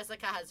 and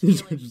Jessica has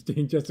feelings.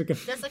 Jessica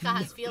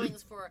has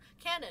feelings for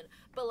Cannon,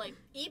 but like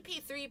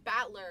EP3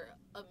 Battler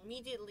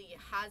immediately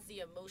has the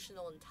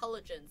emotional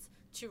intelligence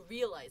to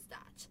realize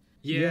that.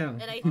 Yeah.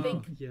 And I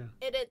think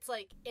it's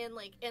like, and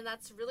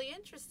that's really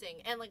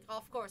interesting. And like,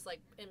 of course,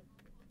 like in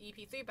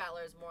EP3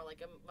 Battler is more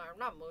like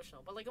not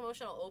emotional, but like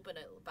emotional open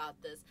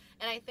about this.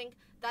 And I think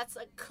that's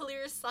a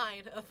clear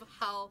sign of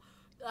how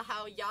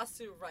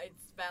Yasu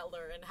writes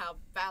Battler and how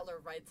Battler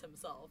writes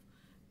himself,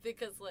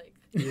 because like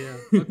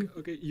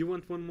okay, you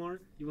want one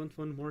more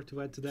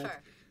to add to that?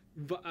 Sure.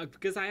 But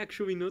because I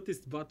actually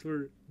noticed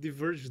Butler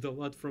diverged a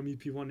lot from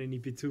EP1 and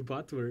EP2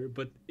 Butler,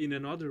 but in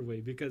another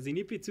way, because in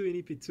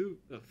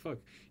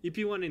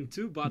EP1 and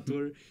 2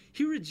 Butler,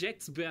 he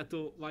rejects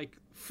battle like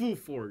full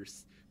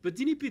force, but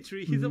in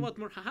EP3 he's a lot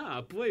more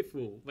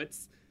playful.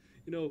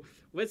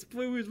 Let's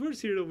play with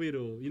words here a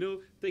little.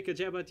 Take a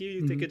jab at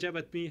you, take a jab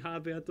at me.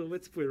 Beato,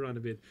 let's play around a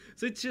bit.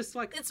 So it's just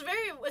like it's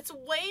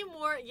way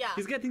more. Yeah,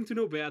 he's getting to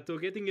know Beato,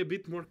 getting a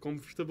bit more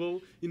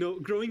comfortable.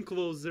 Growing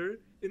closer,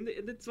 and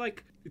it's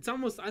like it's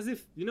almost as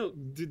if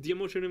the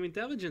emotional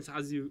intelligence,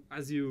 as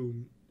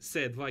you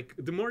said, like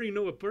the more you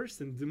know a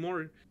person, the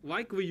more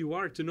likely you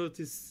are to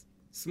notice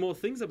small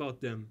things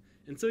about them.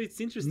 And so it's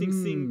interesting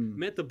seeing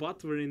Meta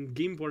Butler and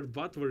Gameboard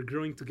Butler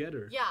growing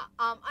together. Yeah.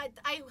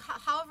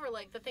 However,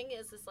 like the thing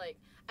is like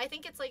I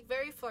think it's like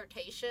very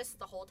flirtatious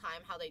the whole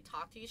time how they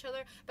talk to each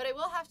other. But I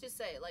will have to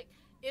say, like,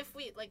 if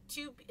we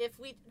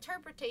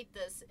interpretate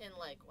this in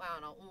like, I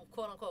don't know,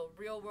 quote unquote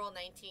real world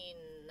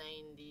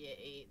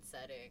 1998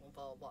 setting,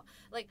 blah blah blah.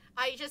 Like,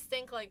 I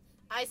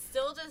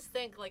still just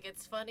think like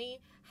it's funny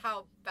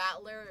how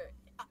Battler,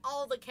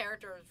 all the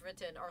characters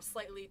written are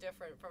slightly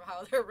different from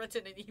how they're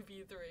written in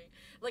EP3.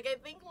 Like, I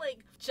think,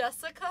 like,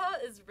 Jessica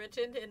is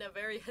written in a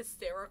very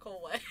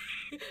hysterical way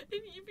in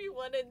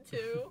EP1 and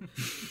 2.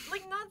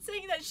 Like, not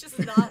saying that she's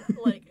not,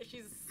 like,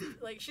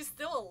 she's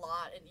still a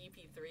lot in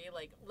EP3.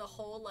 Like, the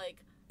whole,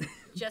 like,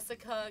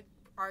 Jessica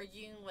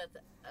arguing with,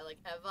 like,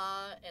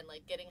 Eva and,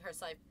 like, getting her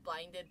sight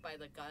blinded by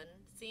the gun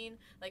scene.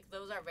 Like,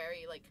 those are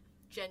very, like,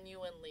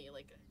 genuinely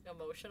like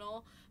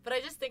emotional, but I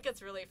just think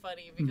it's really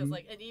funny because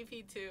like in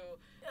EP2,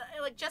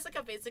 like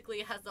Jessica basically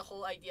has the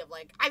whole idea of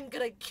like, I'm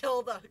gonna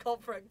kill the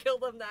culprit, kill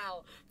them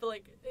now, but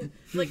like I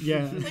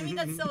mean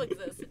that still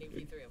exists in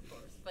EP3 of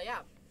course, but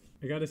yeah.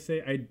 I gotta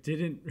say, I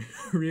didn't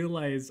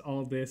realize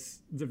all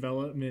this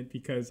development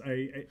because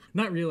I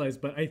not realize,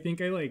 but I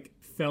think I like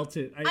felt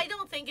it. I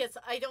don't think it's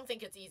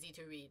easy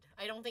to read.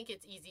 I don't think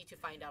it's easy to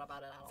find out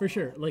about it at all. For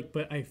sure, like,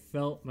 but I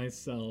felt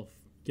myself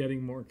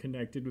getting more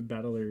connected with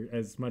Battler,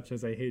 as much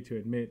as I hate to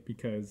admit,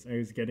 because I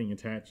was getting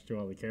attached to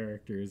all the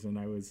characters and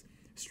I was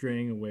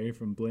straying away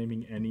from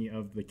blaming any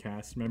of the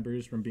cast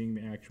members from being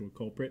the actual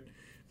culprit.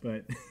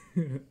 But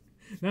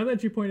now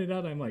that you pointed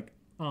out, I'm like,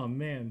 oh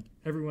man,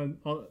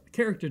 all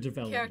character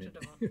development.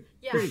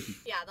 Yeah,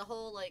 yeah, the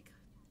whole like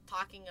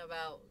talking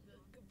about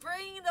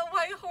bringing the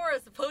white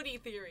horse, pony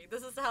theory.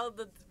 This is how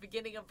the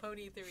beginning of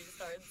pony theory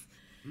starts.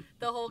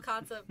 The whole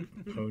concept.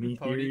 Pony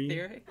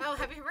theory? Oh,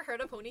 have you ever heard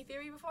of pony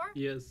theory before?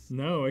 Yes.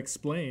 No,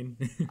 explain.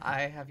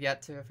 I have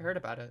yet to have heard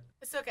about it.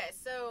 It's okay.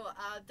 So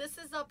this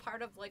is a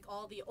part of like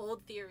all the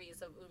old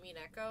theories of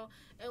Umineko,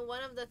 and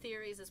one of the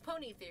theories is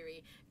pony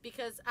theory,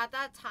 because at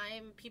that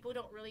time people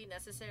don't really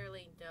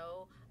necessarily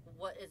know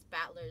what is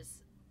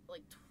Battler's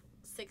like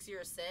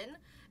 6-year sin,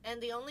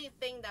 and the only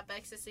thing that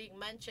Bexising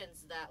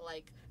mentions that,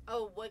 like,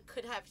 oh, what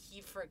could have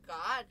he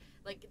forgot?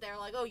 Like, they're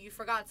like, oh, you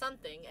forgot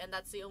something, and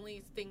that's the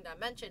only thing that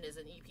mentioned is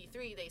in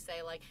EP3, they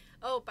say, like,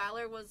 oh,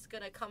 Balor was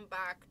gonna come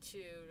back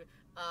to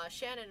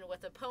Shannon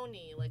with a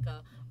pony, like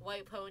a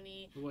white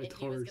pony, White and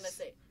he was gonna horse.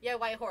 say, yeah,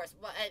 white horse.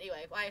 Well,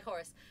 anyway, white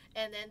horse,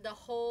 and then the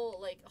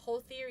whole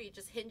theory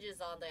just hinges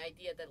on the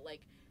idea that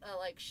like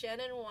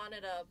Shannon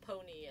wanted a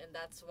pony, and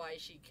that's why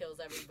she kills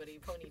everybody.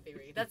 Pony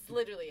theory. That's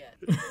literally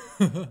it.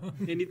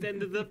 And it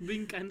ended up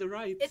being kind of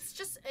right. It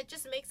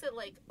just makes it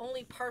like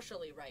only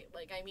partially right.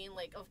 Like, I mean,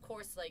 like, of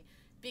course, like,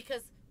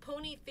 because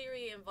pony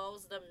theory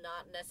involves them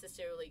not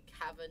necessarily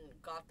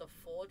haven't got the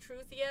full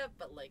truth yet,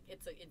 but like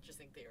it's an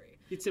interesting theory.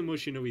 It's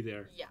emotionally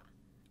there. Yeah.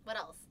 What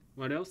else?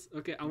 What else?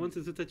 Okay, I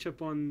wanted to touch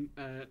upon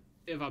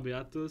Eva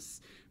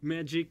Beatos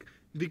magic,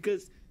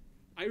 because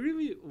I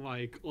really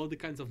like all the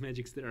kinds of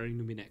magics that are in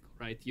Umineko,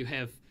 right? You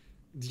have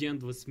the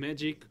endless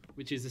magic,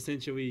 which is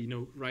essentially, you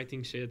know,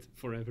 writing shit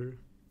forever.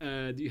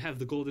 You have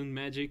the golden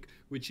magic,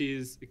 which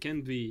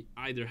can be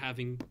either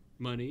having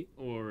money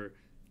or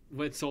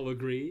let's all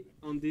agree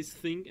on this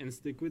thing and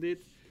stick with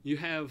it. You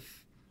have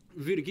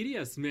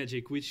Virgilia's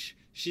magic, which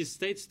she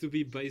states to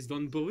be based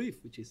on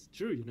belief, which is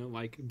true, you know,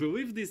 like,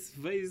 believe this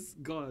vase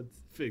God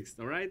fixed,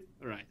 alright?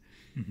 Alright.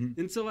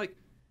 And so, like,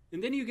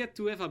 and then you get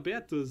to Eva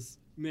Beto's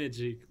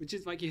magic, which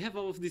is like, you have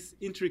all of these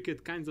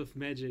intricate kinds of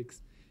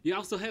magics. You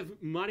also have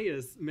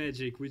Maria's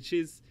magic, which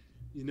is,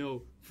 you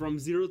know, from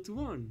 0 to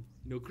 1,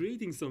 you know,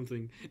 creating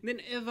something. And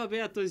then Eva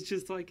Beato is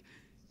just like,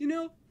 you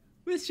know,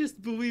 let's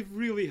just believe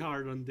really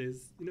hard on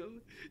this, you know,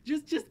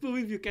 just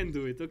believe you can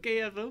do it,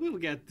 okay, Eva, we'll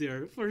get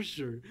there, for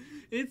sure. And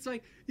it's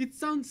like, it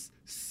sounds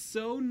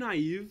so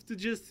naive to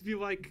just be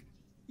like,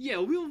 yeah,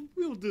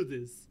 we'll do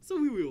this, so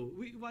we will,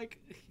 like,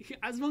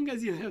 as long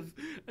as you have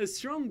a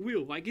strong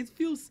will, like, it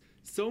feels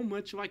so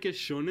much like a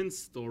shonen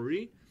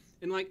story.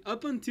 And like,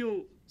 up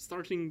until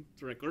starting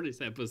to record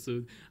this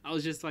episode, I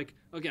was just like,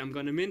 okay, I'm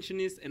gonna mention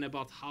this, and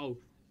about how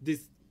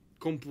this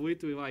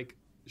completely, like,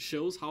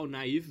 shows how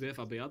naive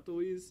Eva Beato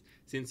is,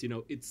 since, you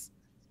know, it's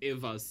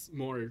Eva's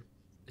more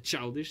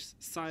childish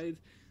side.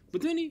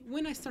 But then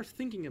when I start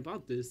thinking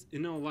about this, you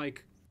know,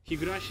 like,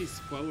 Higurashi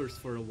spoilers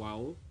for a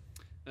while,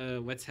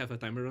 let's have a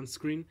timer on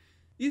screen,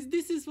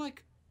 this is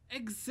like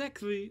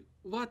exactly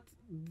what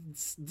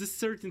the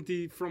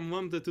certainty from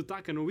Lambda to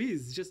Takano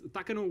is. Just,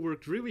 Takano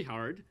worked really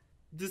hard,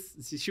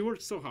 she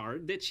worked so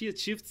hard that she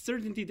achieved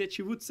certainty that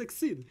she would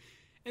succeed.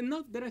 And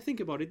now that I think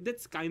about it,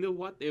 that's kind of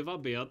what Eva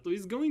Beato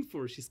is going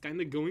for. She's kind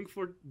of going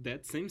for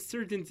that same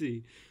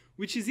certainty.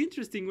 Which is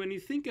interesting when you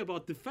think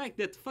about the fact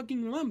that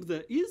fucking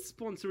Lambda is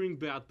sponsoring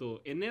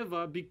Beato, and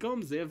Eva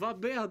becomes Eva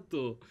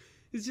Beato.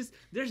 It's just,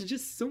 there's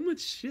just so much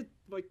shit,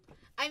 like,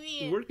 I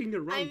mean, working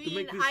around to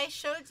make this... I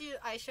showed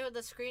the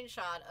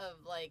screenshot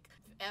of, like,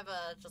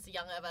 Eva, just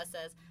young Eva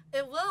says,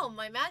 "It will,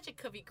 my magic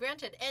could be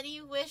granted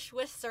any wish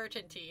with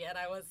certainty." And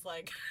I was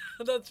like,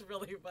 that's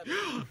really funny.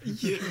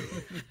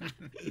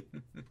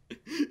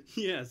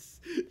 Yes.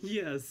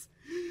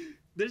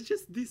 There's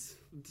just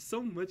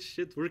so much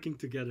shit working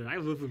together. I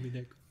love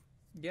Umineko.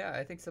 Yeah,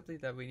 I think something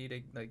that we need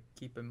to like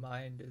keep in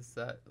mind is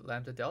that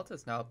Lambda Delta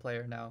is now a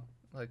player now.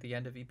 Like, the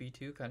end of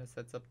EP2 kind of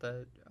sets up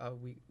that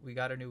we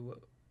got a new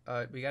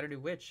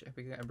witch, and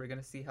we're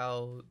gonna see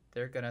how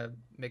they're gonna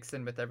mix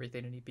in with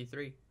everything in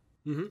EP3.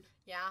 Mm-hmm.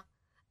 Yeah.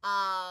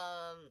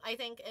 I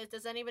think,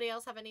 does anybody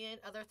else have any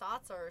other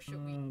thoughts, or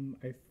should we?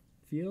 I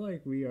feel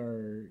like we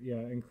are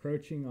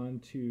encroaching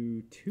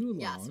onto too long.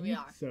 Yes, we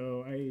are.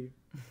 So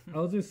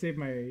I'll just save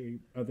my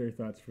other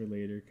thoughts for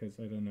later, because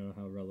I don't know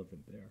how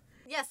relevant they are.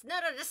 Yes, no,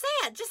 just say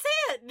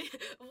it.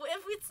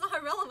 If it's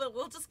not relevant,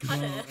 we'll just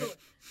cut it.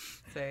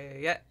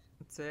 Say it.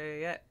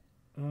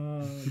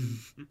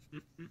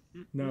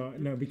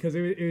 No, because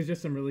it was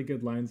just some really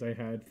good lines I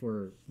had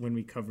for when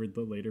we covered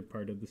the later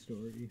part of the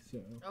story. So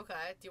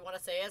Okay, do you want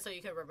to say it so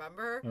you can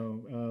remember?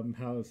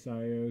 How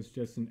Sayo's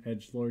just an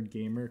edgelord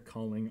gamer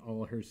calling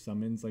all her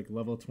summons like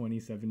level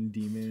 27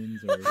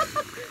 demons or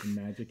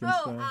magic and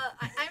stuff.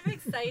 I'm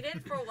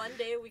excited for one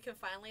day we can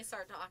finally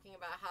start talking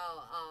about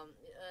how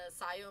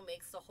Sayo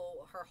makes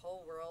her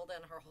whole world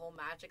and her whole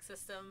magic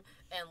system,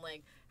 and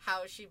like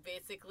how she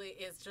basically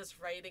is just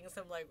writing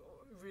some like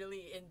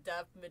really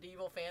in-depth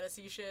medieval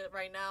fantasy shit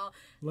right now.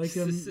 Like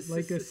a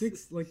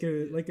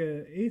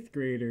 8th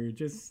grader,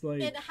 just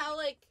like. And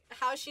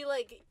how she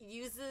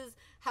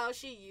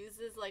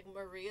uses like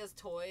Maria's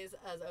toys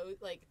as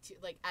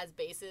as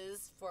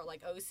bases for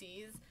like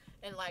OCs,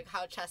 and like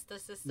how Chesta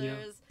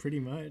Sisters pretty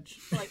much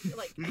like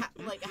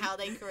how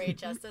they create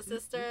Chesta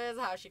Sisters,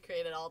 how she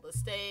created all the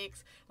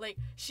stakes. Like,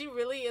 she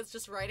really is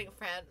just writing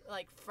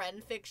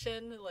friend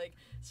fiction. Like,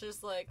 it's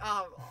just like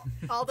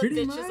all the Pretty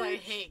ditches much. I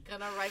hate,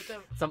 gonna write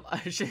them.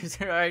 She's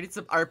writing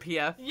some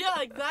RPF. Yeah,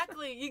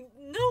 exactly.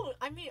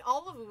 I mean,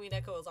 all of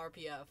Umineko is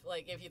RPF.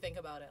 Like, if you think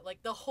about it,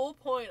 like the whole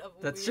point of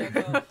That's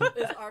Umineko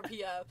is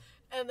RPF,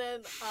 and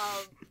then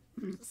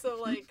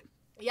so like,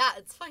 yeah,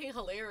 it's fucking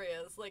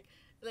hilarious. Like,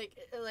 like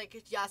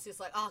Yasu's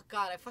like, oh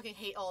god, I fucking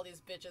hate all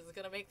these bitches. It's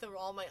gonna make them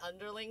all my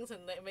underlings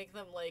and make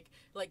them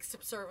like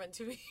subservient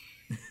to me.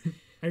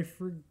 I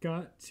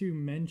forgot to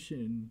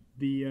mention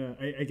the.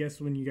 I guess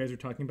when you guys are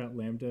talking about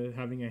Lambda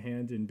having a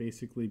hand in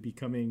basically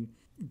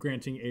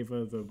granting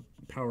Ava the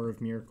power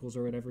of miracles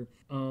or whatever.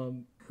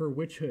 Her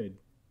witchhood,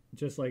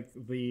 just like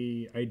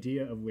the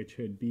idea of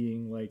witchhood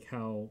being like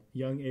how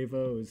young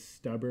Ava was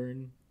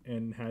stubborn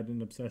and had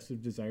an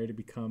obsessive desire to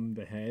become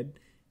the head,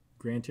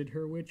 granted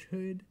her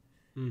witchhood.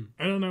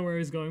 I don't know where I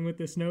was going with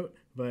this note,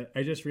 but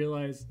I just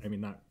realized, I mean,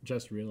 not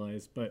just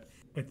realized, but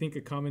I think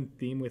a common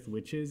theme with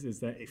witches is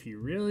that if you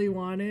really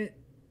want it,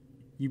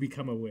 you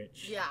become a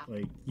witch. Yeah.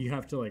 Like, you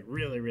have to, like,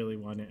 really, really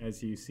want it,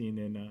 as you've seen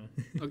in...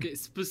 Okay,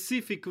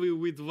 specifically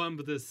with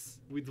Lambda's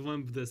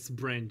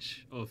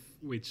branch of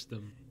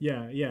witchdom.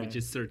 Yeah. Which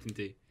is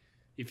certainty.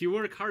 If you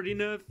work hard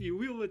enough, you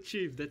will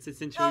achieve. That's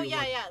essentially. Oh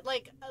yeah.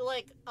 Like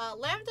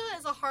Lambda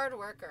is a hard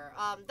worker.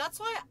 That's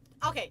why.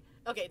 Okay.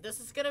 This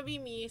is gonna be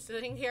me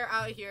sitting here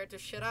out here to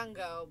shit on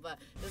Go, but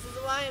this is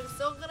why I'm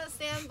still gonna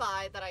stand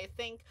by that. I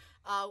think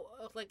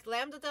like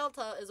Lambda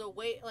Delta is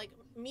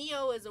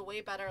Mio is a way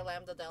better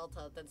Lambda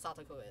Delta than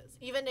Satoko is.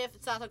 Even if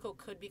Satoko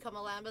could become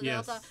a Lambda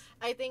Delta,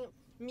 I think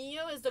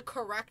Mio is the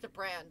correct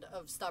brand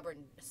of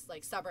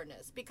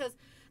stubbornness, because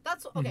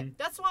that's okay.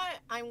 That's why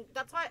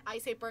I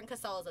say Burn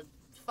Cassell is a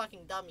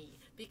fucking dummy,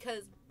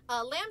 because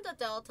Lambda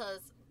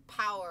Delta's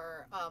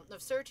power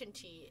of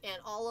certainty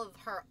and all of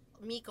her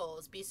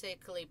Mikos,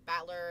 basically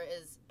Battler,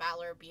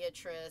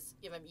 Beatrice,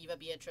 even Eva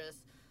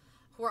Beatrice,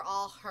 who are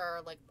all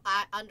her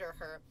under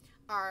her,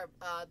 are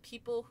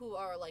people who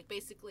are like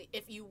basically,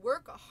 if you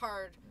work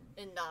hard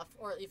enough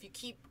or if you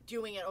keep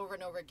doing it over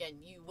and over again,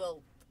 you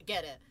will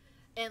get it.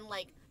 And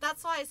like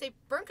that's why I say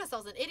Burn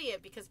Cassell's an idiot,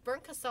 because Burn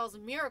Cassell's a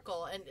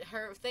miracle, and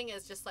her thing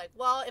is just like,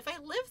 well, if I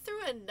live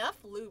through enough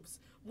loops,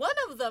 one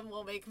of them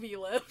will make me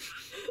live.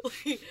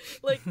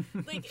 like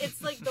it's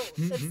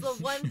the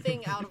one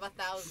thing out of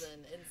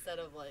 1,000 instead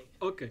of like.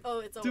 Okay.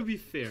 Oh, it's to be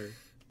fair,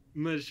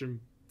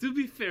 Mushroom. To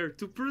be fair,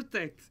 to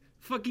protect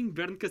fucking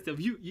Burn Castell,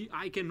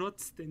 I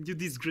cannot stand you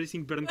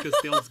disgracing Burn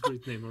Castell's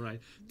great name. All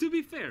right. To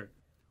be fair.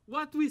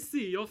 What we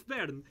see of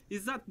Bern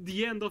is at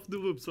the end of the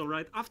loops,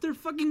 alright? After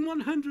fucking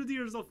 100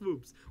 years of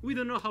loops. We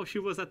don't know how she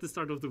was at the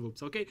start of the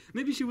loops, okay?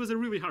 Maybe she was a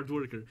really hard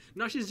worker.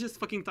 Now she's just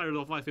fucking tired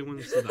of life and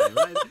wants to die,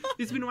 right?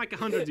 It's been like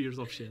 100 years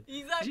of shit.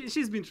 Exactly.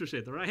 She's been through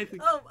shit, alright?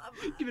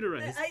 Give it a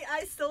rest.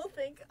 I still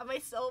think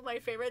my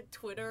favorite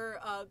Twitter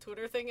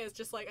thing is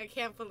just like, I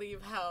can't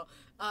believe how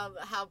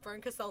Burn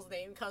Castell's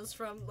name comes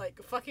from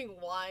like fucking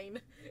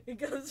wine.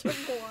 It comes from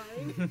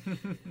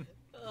wine.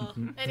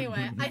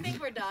 Anyway, I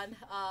think we're done.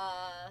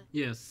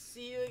 Yes.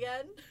 See you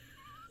again.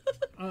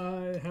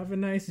 Have a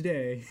nice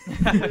day.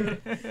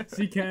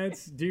 See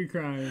cats, do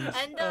crimes.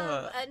 End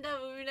of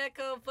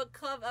Umineko Book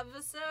Club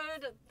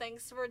episode.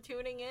 Thanks for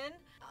tuning in.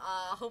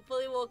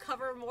 Hopefully we'll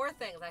cover more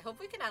things. I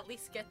hope we can at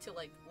least get to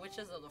like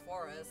Witches of the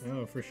Forest.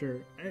 Oh, for sure.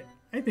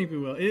 I think we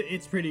will.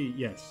 It's pretty,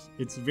 yes.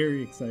 It's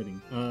very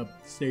exciting.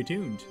 Stay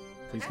tuned.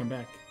 Please come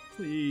back.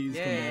 Please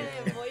come back.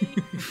 Yeah, boy.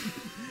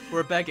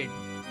 We're begging.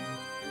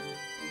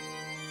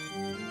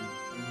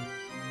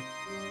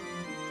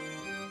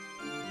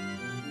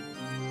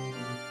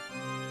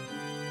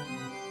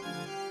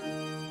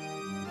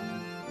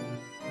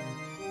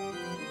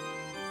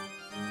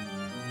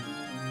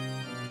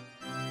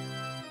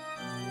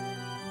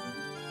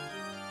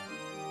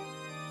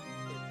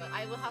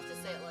 I will have to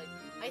say, like,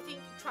 I think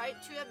try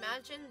to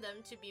imagine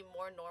them to be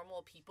more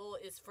normal people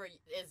is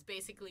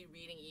basically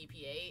reading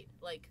EP8.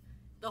 Like,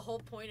 the whole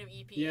point of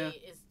EP8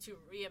 is to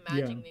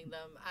reimagining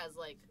them as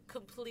like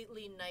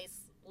completely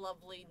nice,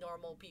 lovely,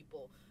 normal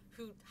people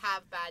who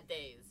have bad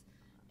days.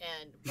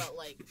 But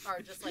like are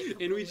just like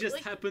and we just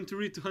happen to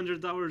read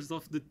 200 hours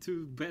of the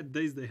 2 bad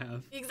days they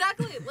have.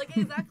 Exactly.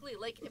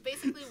 Like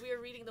basically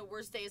we're reading the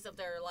worst days of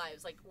their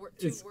lives, like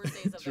two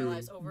worst days of their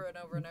lives over and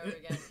over and over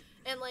again.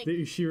 And like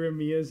the Ushira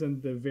Miyas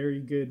and the very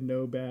good,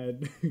 no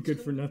bad,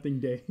 good for nothing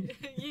day.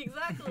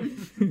 Exactly.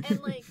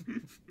 And like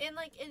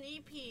in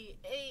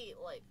EP8,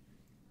 like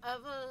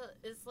Eva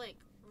is like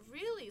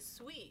really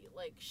sweet.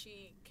 Like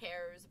she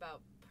cares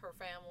about her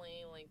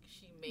family. Like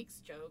she makes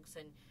jokes,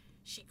 and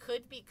she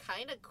could be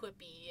kind of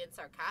quippy and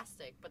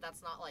sarcastic, but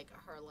that's not like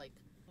her like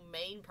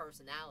main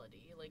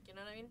personality. Like, you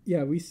know what I mean?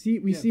 Yeah, we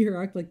see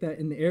her act like that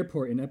in the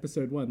airport in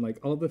episode 1. Like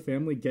all the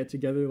family get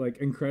together like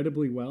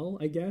incredibly well,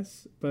 I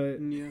guess. But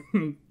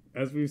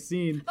as we've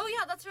seen. Oh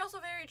yeah, that's also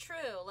very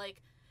true.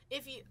 Like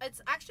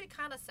it's actually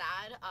kind of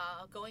sad.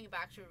 Going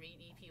back to read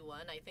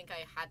EP1, I think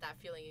I had that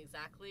feeling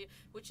exactly,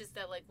 which is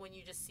that like when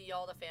you just see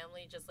all the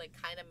family just like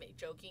kind of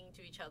joking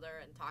to each other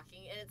and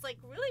talking, and it's like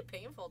really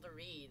painful to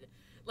read.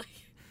 Like.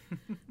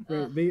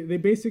 Right.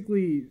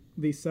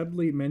 They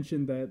subtly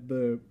mentioned that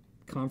the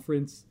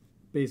conference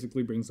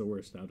basically brings the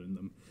worst out in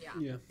them.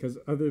 Yeah. Because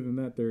other than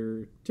that,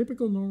 they're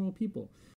typical normal people.